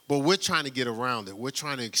 But we're trying to get around it. We're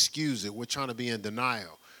trying to excuse it. We're trying to be in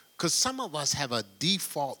denial. Because some of us have a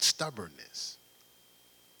default stubbornness,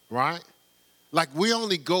 right? Like, we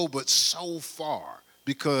only go but so far,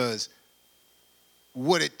 because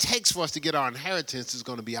what it takes for us to get our inheritance is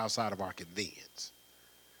going to be outside of our convenience.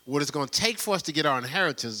 What it's going to take for us to get our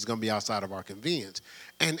inheritance is going to be outside of our convenience.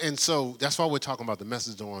 And so that's why we're talking about the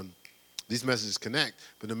message on, these messages connect,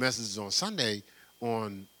 but the messages on Sunday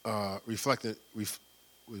on reflections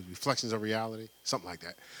of reality, something like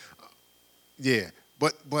that. Yeah,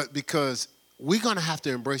 but because we're going to have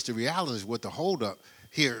to embrace the realities with the holdup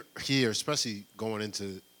here, especially going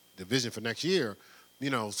into the vision for next year.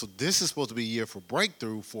 So this is supposed to be a year for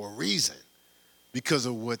breakthrough for a reason, because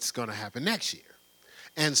of what's going to happen next year.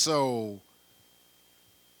 And so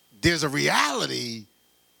there's a reality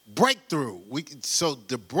breakthrough. So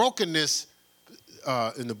the brokenness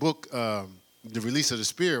in the book, The Release of the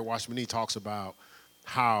Spirit, Watchman Nee talks about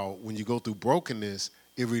how when you go through brokenness,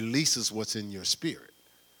 it releases what's in your spirit.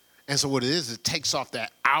 And so what it is, it takes off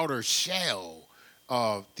that outer shell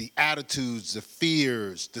of the attitudes, the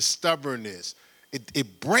fears, the stubbornness.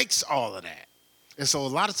 It breaks all of that. And so a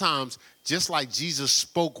lot of times, just like Jesus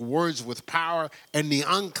spoke words with power and the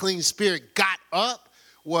unclean spirit got up,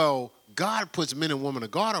 well, God puts men and women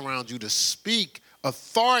of God around you to speak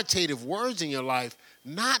authoritative words in your life,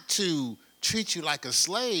 not to treat you like a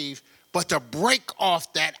slave, but to break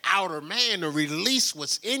off that outer man, to release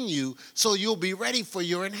what's in you so you'll be ready for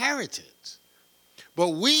your inheritance. But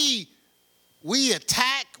we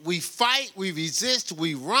attack, we fight, we resist,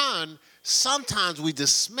 we run. Sometimes we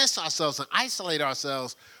dismiss ourselves and isolate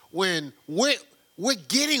ourselves when we're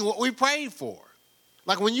getting what we prayed for.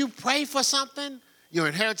 Like when you pray for something, your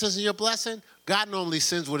inheritance and your blessing, God normally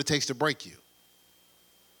sends what it takes to break you.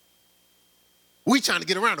 We trying to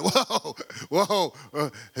get around it. Whoa,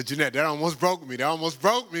 Jeanette, that almost broke me. That almost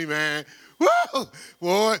broke me, man. Whoa,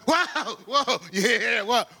 boy, whoa, yeah,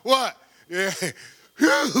 what? Yeah,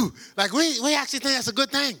 whew. Like we actually think that's a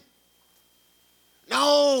good thing.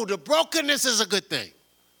 No, the brokenness is a good thing.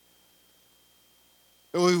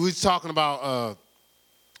 We was talking about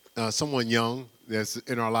someone young that's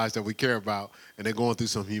in our lives that we care about, and they're going through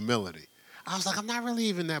some humility. I was like, I'm not really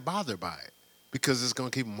even that bothered by it because it's going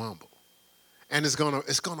to keep them humble. And it's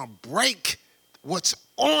gonna break what's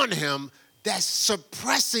on him that's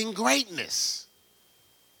suppressing greatness.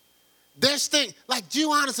 There's things, like, do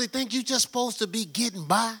you honestly think you're just supposed to be getting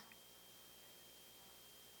by?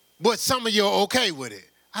 But some of you are okay with it.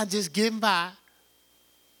 I'm just getting by.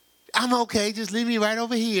 I'm okay, just leave me right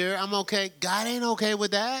over here. I'm okay. God ain't okay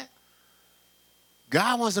with that.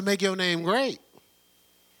 God wants to make your name great,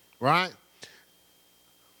 right?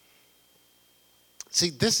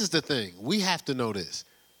 See, this is the thing. We have to know this.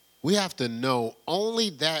 We have to know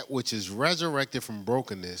only that which is resurrected from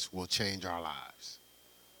brokenness will change our lives.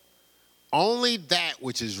 Only that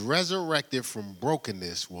which is resurrected from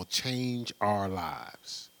brokenness will change our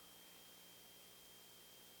lives.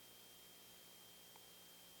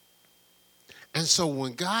 And so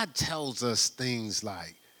when God tells us things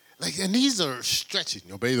like, and these are stretching,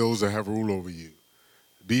 obey those that have rule over you.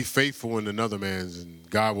 Be faithful in another man's, and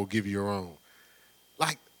God will give you your own.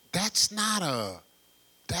 Like, that's not a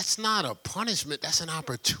punishment, that's an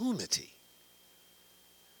opportunity.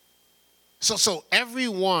 So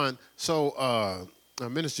everyone,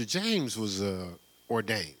 Minister James was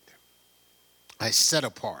ordained, set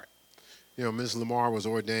apart. You know, Ms. Lamar was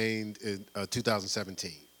ordained in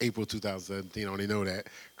 2017, April 2017. I only know that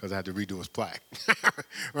because I had to redo his plaque,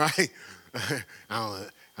 right? I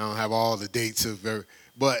don't have all the dates of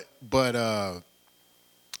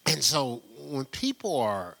and so when people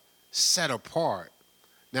are set apart,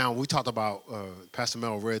 now we talked about, Pastor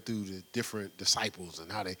Mel read through the different disciples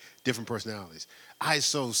and how they, different personalities.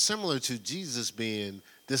 So similar to Jesus being,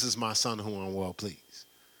 this is my son whom I'm well pleased,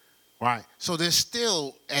 right? So there's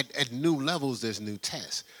still, at new levels, there's new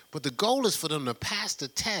tests. But the goal is for them to pass the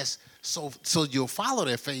test so you'll follow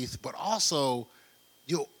their faith, but also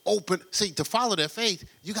you'll open. See, to follow their faith,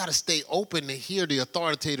 you got to stay open to hear the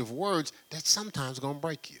authoritative words that's sometimes going to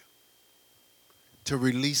break you, to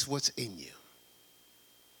release what's in you.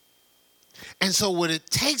 And so what it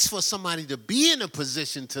takes for somebody to be in a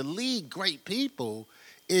position to lead great people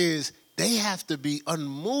is they have to be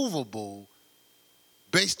unmovable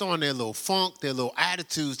based on their little funk, their little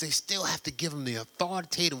attitudes. They still have to give them the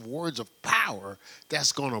authoritative words of power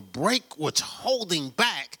that's going to break what's holding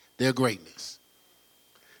back their greatness.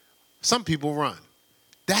 Some people run.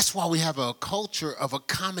 That's why we have a culture of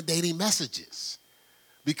accommodating messages.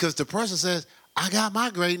 Because the person says, I got my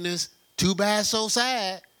greatness, too bad, so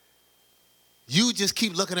sad. You just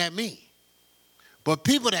keep looking at me. But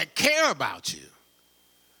people that care about you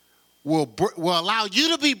will allow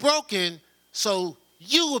you to be broken so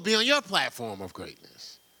you will be on your platform of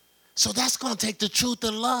greatness. So that's going to take the truth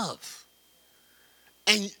and love.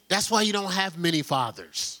 And that's why you don't have many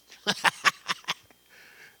fathers.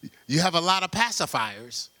 You have a lot of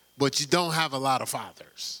pacifiers, but you don't have a lot of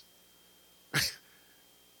fathers.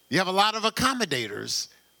 You have a lot of accommodators,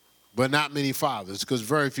 but not many fathers, because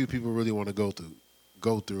very few people really want to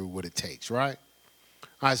go through what it takes, right?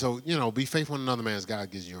 All right, so, be faithful in another man's, God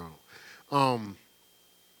gives you your own.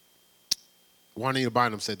 Juanita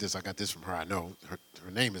Bynum said this. I got this from her. I know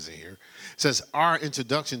her name is in here. It says, our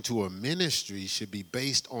introduction to a ministry should be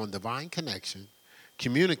based on divine connection,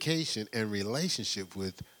 communication, and relationship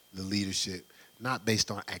with the leadership, not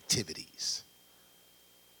based on activities.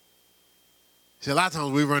 See, a lot of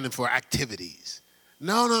times we're running for activities.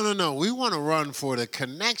 No. We want to run for the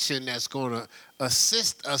connection that's going to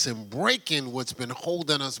assist us in breaking what's been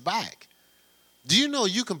holding us back. Do you know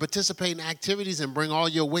you can participate in activities and bring all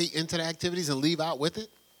your weight into the activities and leave out with it?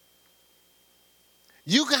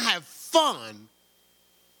 You can have fun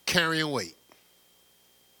carrying weight.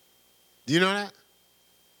 Do you know that?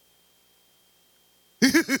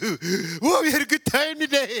 Whoa, we had a good time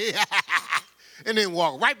today. And then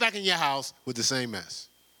walk right back in your house with the same mess.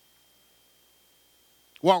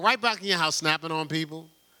 Walk right back in your house snapping on people,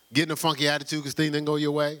 getting a funky attitude because things didn't go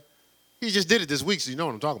your way. You just did it this week, so you know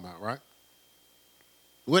what I'm talking about, right?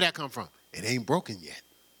 Where'd that come from? It ain't broken yet.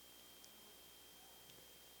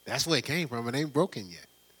 That's where it came from. It ain't broken yet.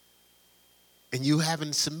 And you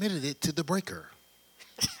haven't submitted it to the breaker.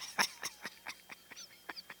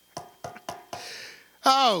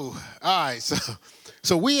 Oh, all right.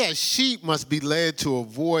 So we as sheep must be led to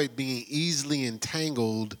avoid being easily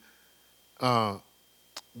entangled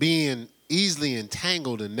in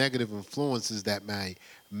negative influences that may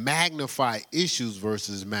magnify issues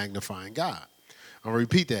versus magnifying God. I'll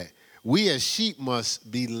repeat that. We as sheep must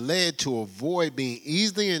be led to avoid being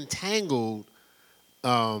easily entangled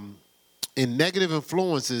in negative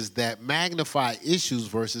influences that magnify issues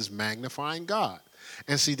versus magnifying God.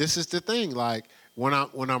 And see, this is the thing. Like when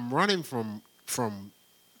I'm running from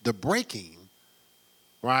the breaking,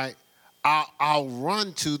 right? I'll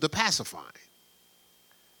run to the pacifying.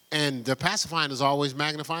 And the pacifying is always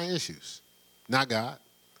magnifying issues, not God.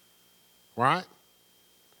 Right?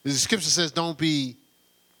 The scripture says don't be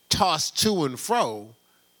tossed to and fro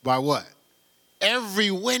by what?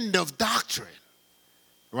 Every wind of doctrine.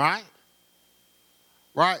 Right?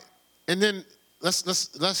 Right? And then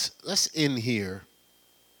let's end here.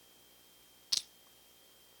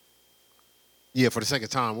 Yeah, for the sake of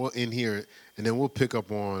time, we'll end here and then we'll pick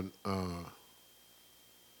up on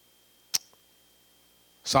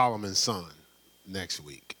Solomon's son next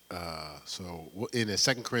week. So we'll end at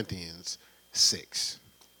 2 Corinthians 6.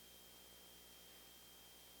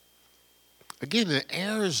 Again, the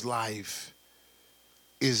heir's life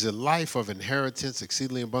is a life of inheritance,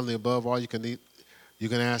 exceedingly abundantly above all you can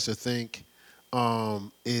ask or think.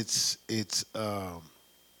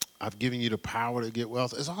 I've given you the power to get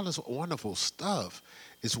wealth. It's all this wonderful stuff.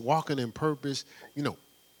 It's walking in purpose.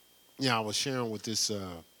 I was sharing with this.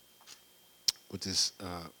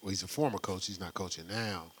 He's a former coach. He's not coaching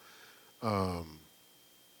now.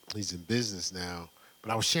 He's in business now.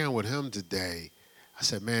 But I was sharing with him today. I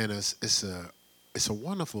said, man, it's a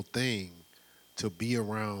wonderful thing to be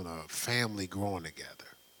around a family growing together.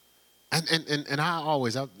 And I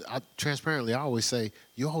always transparently say,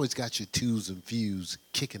 you always got your twos and fews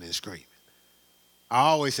kicking and screaming. I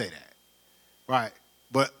always say that, right?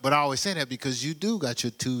 But I always say that because you do got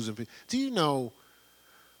your twos and fews. Do you know?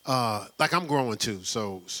 Like I'm growing too.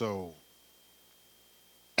 So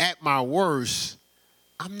at my worst,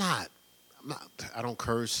 I don't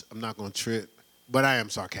curse. I'm not going to trip, but I am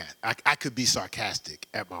sarcastic. I could be sarcastic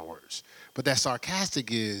at my worst. But that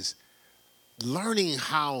sarcastic is learning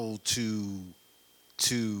how to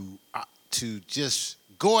just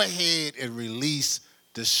go ahead and release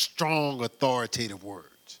the strong authoritative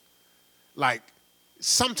words. Like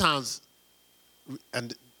sometimes,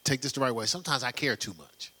 and take this the right way, sometimes I care too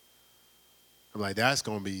much. I'm like, that's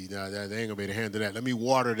going to be, they ain't going to be able to handle that. Let me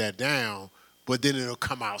water that down, but then it'll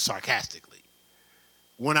come out sarcastically.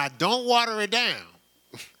 When I don't water it down,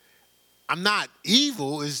 I'm not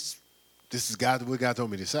evil. This is what God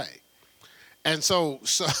told me to say. And so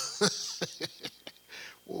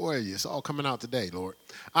boy, it's all coming out today, Lord.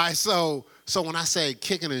 All right, so when I say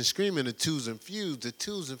kicking and screaming, the twos and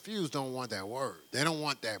fews don't want that word. They don't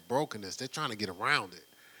want that brokenness. They're trying to get around it.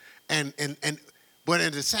 But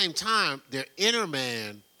at the same time, their inner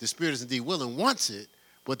man, the spirit is indeed willing, wants it,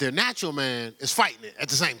 but their natural man is fighting it at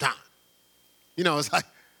the same time. It's like,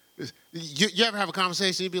 you ever have a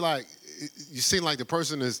conversation, you'd be like, you seem like the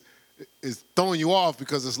person is throwing you off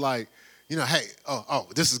because it's like, hey,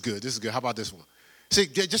 this is good. How about this one? See,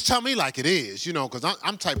 just tell me like it is, because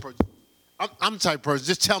I'm type person. I'm the type person,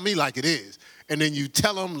 just tell me like it is. And then you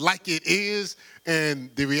tell them like it is, and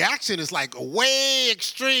the reaction is like way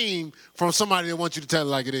extreme from somebody that wants you to tell it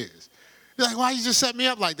like it is. You're like, why you just set me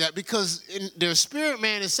up like that? Because their spirit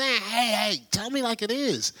man is saying, hey, tell me like it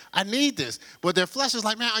is. I need this. But their flesh is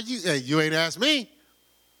like, man, you ain't asked me.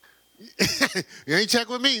 You ain't check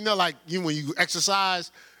with me. Like when you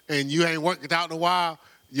exercise and you ain't worked out in a while,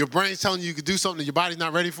 your brain's telling you could do something that your body's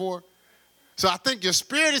not ready for. So I think your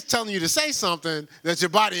spirit is telling you to say something that your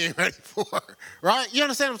body ain't ready for, right? You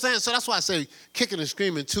understand what I'm saying? So that's why I say kicking and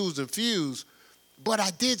screaming, twos and fews. But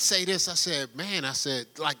I did say this. I said,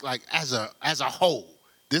 like as a whole,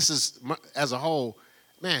 as a whole,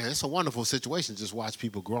 man, it's a wonderful situation. Just watch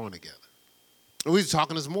people growing together. And we were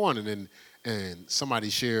talking this morning, and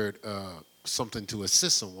somebody shared something to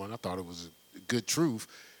assist someone. I thought it was a good truth,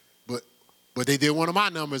 but they did one of my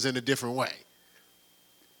numbers in a different way.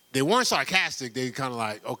 They weren't sarcastic. They kind of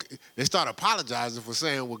like, okay. They started apologizing for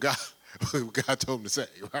saying what what God told him to say,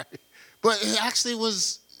 right? But it actually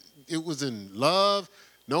was, it was in love,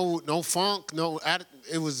 no funk,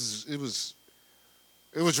 it was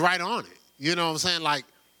right on it. You know what I'm saying? Like,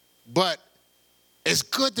 but it's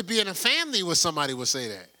good to be in a family where somebody would say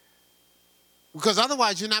that. Because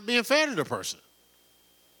otherwise you're not being fair to the person.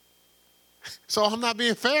 So I'm not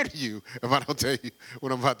being fair to you if I don't tell you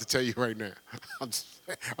what I'm about to tell you right now. I'm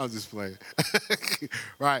just playing.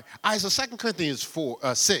 Right? All right, so 2 Corinthians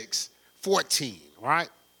 6:14, right?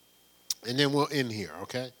 And then we'll end here,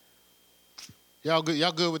 okay? Y'all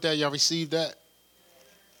good with that? Y'all received that?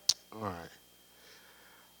 All right.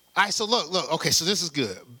 All right, so look, okay, so this is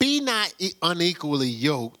good. Be not unequally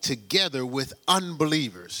yoked together with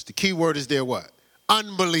unbelievers. The key word is there what?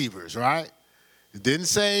 Unbelievers, right? It didn't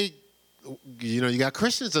say, you got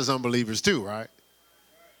Christians as unbelievers too, right?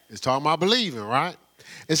 It's talking about believing, right?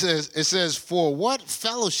 It says, for what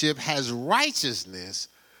fellowship has righteousness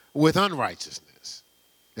with unrighteousness?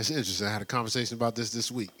 It's interesting. I had a conversation about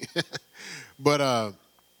this week. But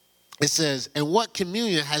it says, and what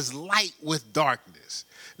communion has light with darkness?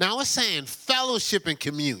 Now, it's saying fellowship and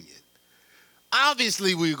communion.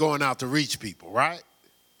 Obviously, we're going out to reach people, right?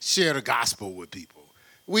 Share the gospel with people.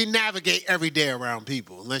 We navigate every day around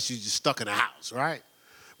people unless you're just stuck in a house, right?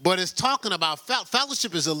 But it's talking about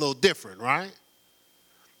fellowship is a little different, right?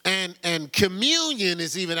 And communion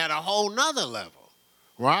is even at a whole nother level,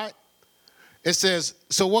 right? It says,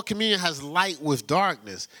 so what communion has light with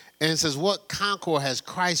darkness? And it says, what concord has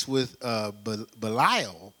Christ with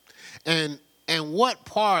Belial? And what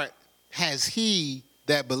part has he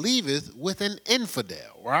that believeth with an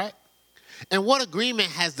infidel, right? And what agreement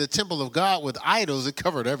has the temple of God with idols? It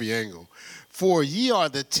covered every angle. For ye are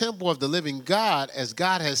the temple of the living God, as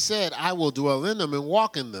God has said, I will dwell in them and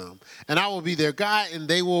walk in them, and I will be their God, and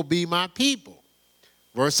they will be my people.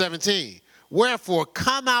 Verse 17, wherefore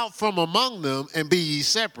come out from among them, and be ye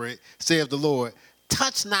separate, saith the Lord.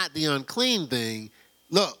 Touch not the unclean thing,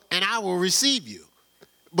 look, and I will receive you.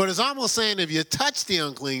 But it's almost saying if you touch the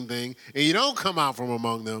unclean thing, and you don't come out from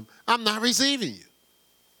among them, I'm not receiving you.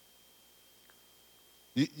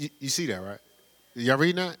 You see that, right? Y'all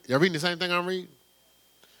reading that? Y'all reading the same thing I'm reading?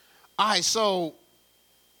 All right, so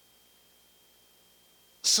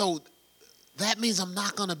that means I'm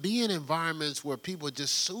not going to be in environments where people are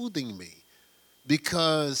just soothing me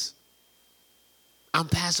because I'm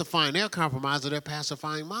pacifying their compromise or they're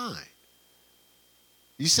pacifying mine.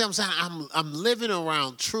 You see what I'm saying? I'm living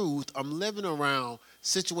around truth. I'm living around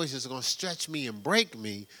situations that are going to stretch me and break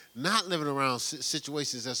me, not living around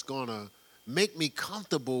situations that's going to make me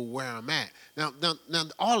comfortable where I'm at. Now,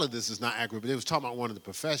 all of this is not accurate, but they was talking about one of the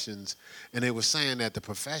professions, and they were saying that the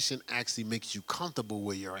profession actually makes you comfortable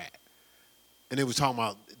where you're at. And they were talking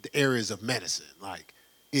about the areas of medicine, like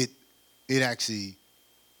it actually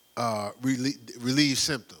relieves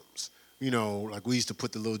symptoms. Like we used to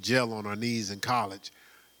put the little gel on our knees in college.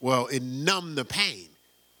 Well, it numbed the pain.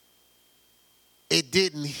 It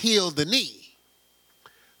didn't heal the knee.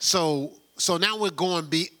 So now we're going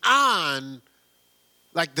beyond,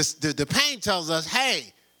 like the pain tells us,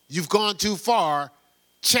 hey, you've gone too far,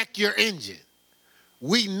 check your engine.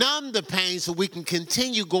 We numb the pain so we can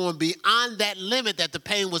continue going beyond that limit that the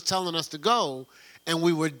pain was telling us to go, and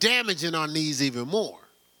we were damaging our knees even more.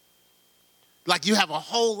 Like you have a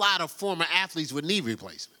whole lot of former athletes with knee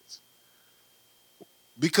replacements.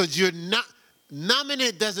 Because you're not, numbing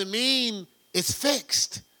it doesn't mean it's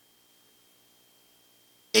fixed.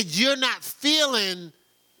 You're not feeling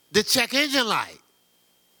the check engine light.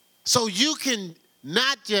 So you can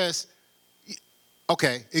not just,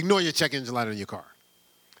 okay, ignore your check engine light on your car.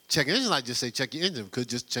 Check engine light just say check your engine. Could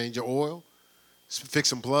just change your oil, fix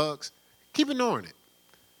some plugs. Keep ignoring it.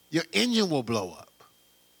 Your engine will blow up.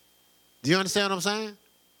 Do you understand what I'm saying?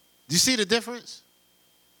 Do you see the difference?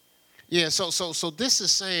 Yeah, so this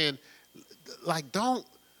is saying, like, don't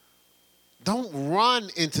run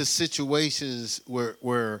into situations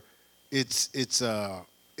where it's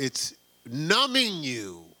numbing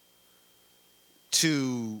you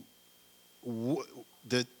to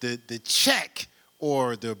the check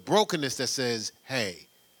or the brokenness that says, hey,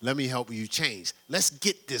 let me help you change. Let's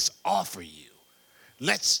get this off of you.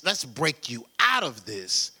 Let's break you out of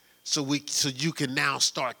this so you can now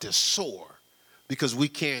start to soar, because we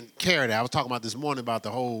can't carry that. I was talking about this morning about the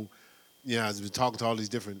whole, I've been talking to all these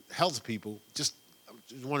different health people, just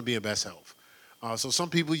want to be in best health. So some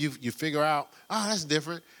people you figure out, that's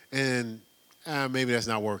different, and maybe that's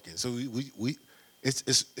not working. So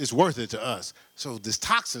it's worth it to us. So this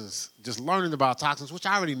toxins, just learning about toxins, which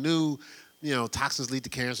I already knew, toxins lead to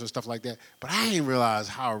cancer and stuff like that, but I didn't realize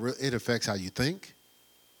how it affects how you think.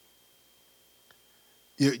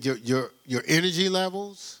 your energy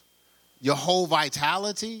levels, your whole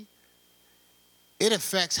vitality, it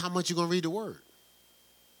affects how much you're going to read the word.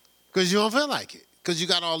 Because you don't feel like it. Because you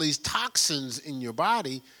got all these toxins in your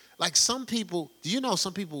body. Like some people, do you know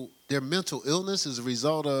some people, their mental illness is a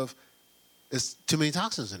result of it's too many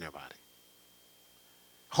toxins in their body.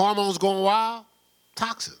 Hormones going wild,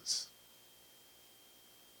 toxins.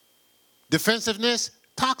 Defensiveness,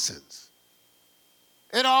 toxins.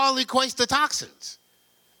 It all equates to toxins.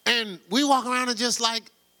 And we walk around and just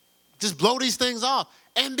blow these things off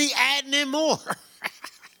and be adding in more.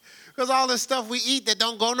 Because all this stuff we eat that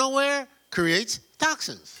don't go nowhere creates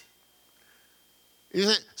toxins.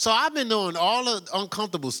 So I've been doing all the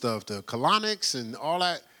uncomfortable stuff, the colonics and all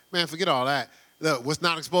that. Man, forget all that. Look, what's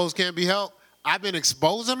not exposed can't be helped. I've been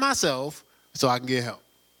exposing myself so I can get help.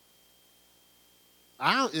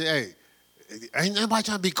 Ain't nobody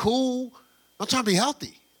trying to be cool. I'm trying to be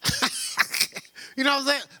healthy. You know what I'm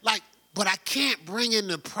saying? Like, but I can't bring in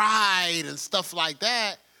the pride and stuff like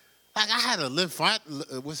that. Like I had a lymphatic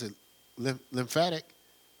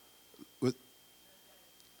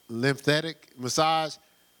massage.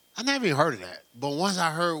 I never even heard of that. But once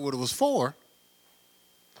I heard what it was for,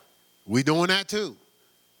 we doing that too.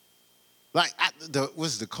 Like,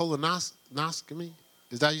 what's the colonoscopy?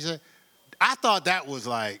 Is that what you said? I thought that was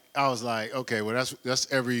I was like, okay, well, that's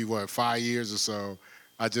every, 5 years or so.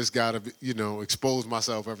 I just got to, expose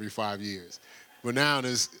myself every 5 years. But now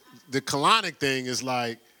the colonic thing is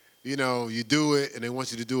like, you do it and they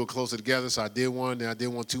want you to do it closer together. So I did one, then I did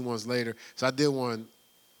one 2 months later. So I did one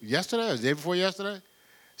yesterday or the day before yesterday.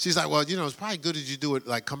 She's like, well, it's probably good that you do it,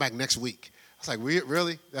 come back next week. I was like,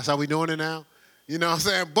 really? That's how we doing it now? You know what I'm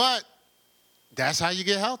saying? But that's how you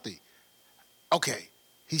get healthy. Okay,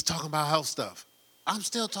 he's talking about health stuff. I'm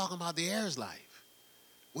still talking about the heirs life.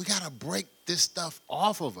 We got to break this stuff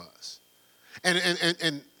off of us. And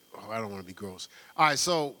I don't want to be gross. All right,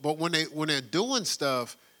 so, but when they're doing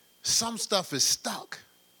stuff, some stuff is stuck.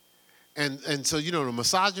 And so, the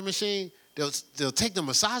massaging machine, they'll take the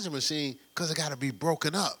massaging machine because it got to be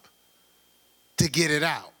broken up to get it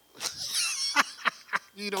out.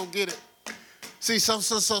 You don't get it. See, so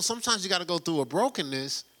sometimes you got to go through a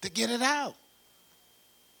brokenness to get it out.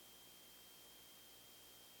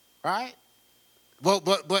 Right?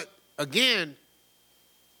 But again,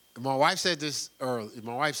 my wife said this earlier.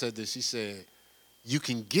 She said, you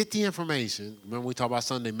can get the information. Remember we talked about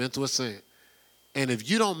Sunday, mental ascent. And if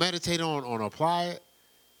you don't meditate on or apply it,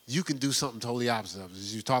 you can do something totally opposite of it.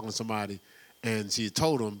 You're talking to somebody, and she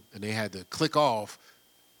told them, and they had to click off.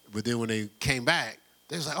 But then when they came back,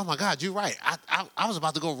 they was like, oh, my God, you're right. I was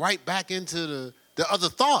about to go right back into the other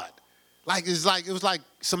thought. It was like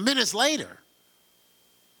some minutes later.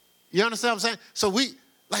 You understand what I'm saying? So we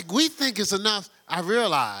think it's enough. I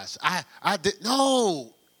realize I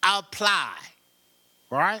apply.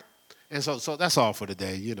 Right? And so that's all for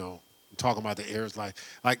today, I'm talking about the heirs life.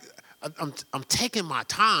 I'm taking my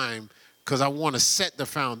time because I want to set the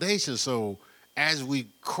foundation so as we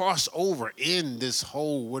cross over in this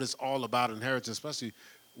whole what it's all about inheritance, especially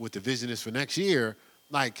with the vision is for next year,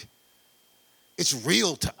 it's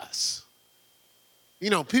real to us.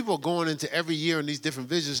 People are going into every year in these different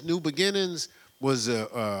visions. New Beginnings was it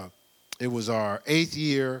was our 8th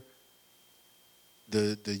year.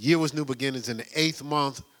 The year was New Beginnings. In the 8th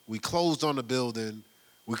month, we closed on the building.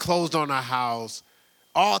 We closed on our house.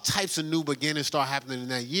 All types of new beginnings start happening in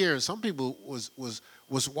that year. And some people was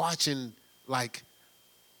watching like,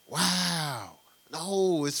 wow,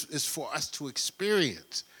 no, it's for us to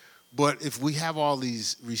experience. But if we have all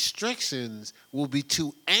these restrictions, we'll be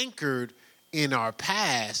too anchored in our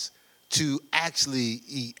past to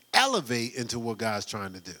actually elevate into what God's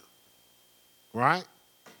trying to do. Right?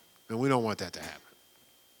 And we don't want that to happen.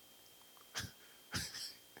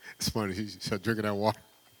 It's funny, you start drinking that water.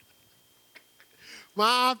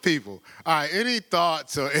 My people. All right, any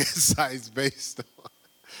thoughts or insights based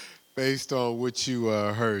on what you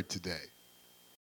heard today?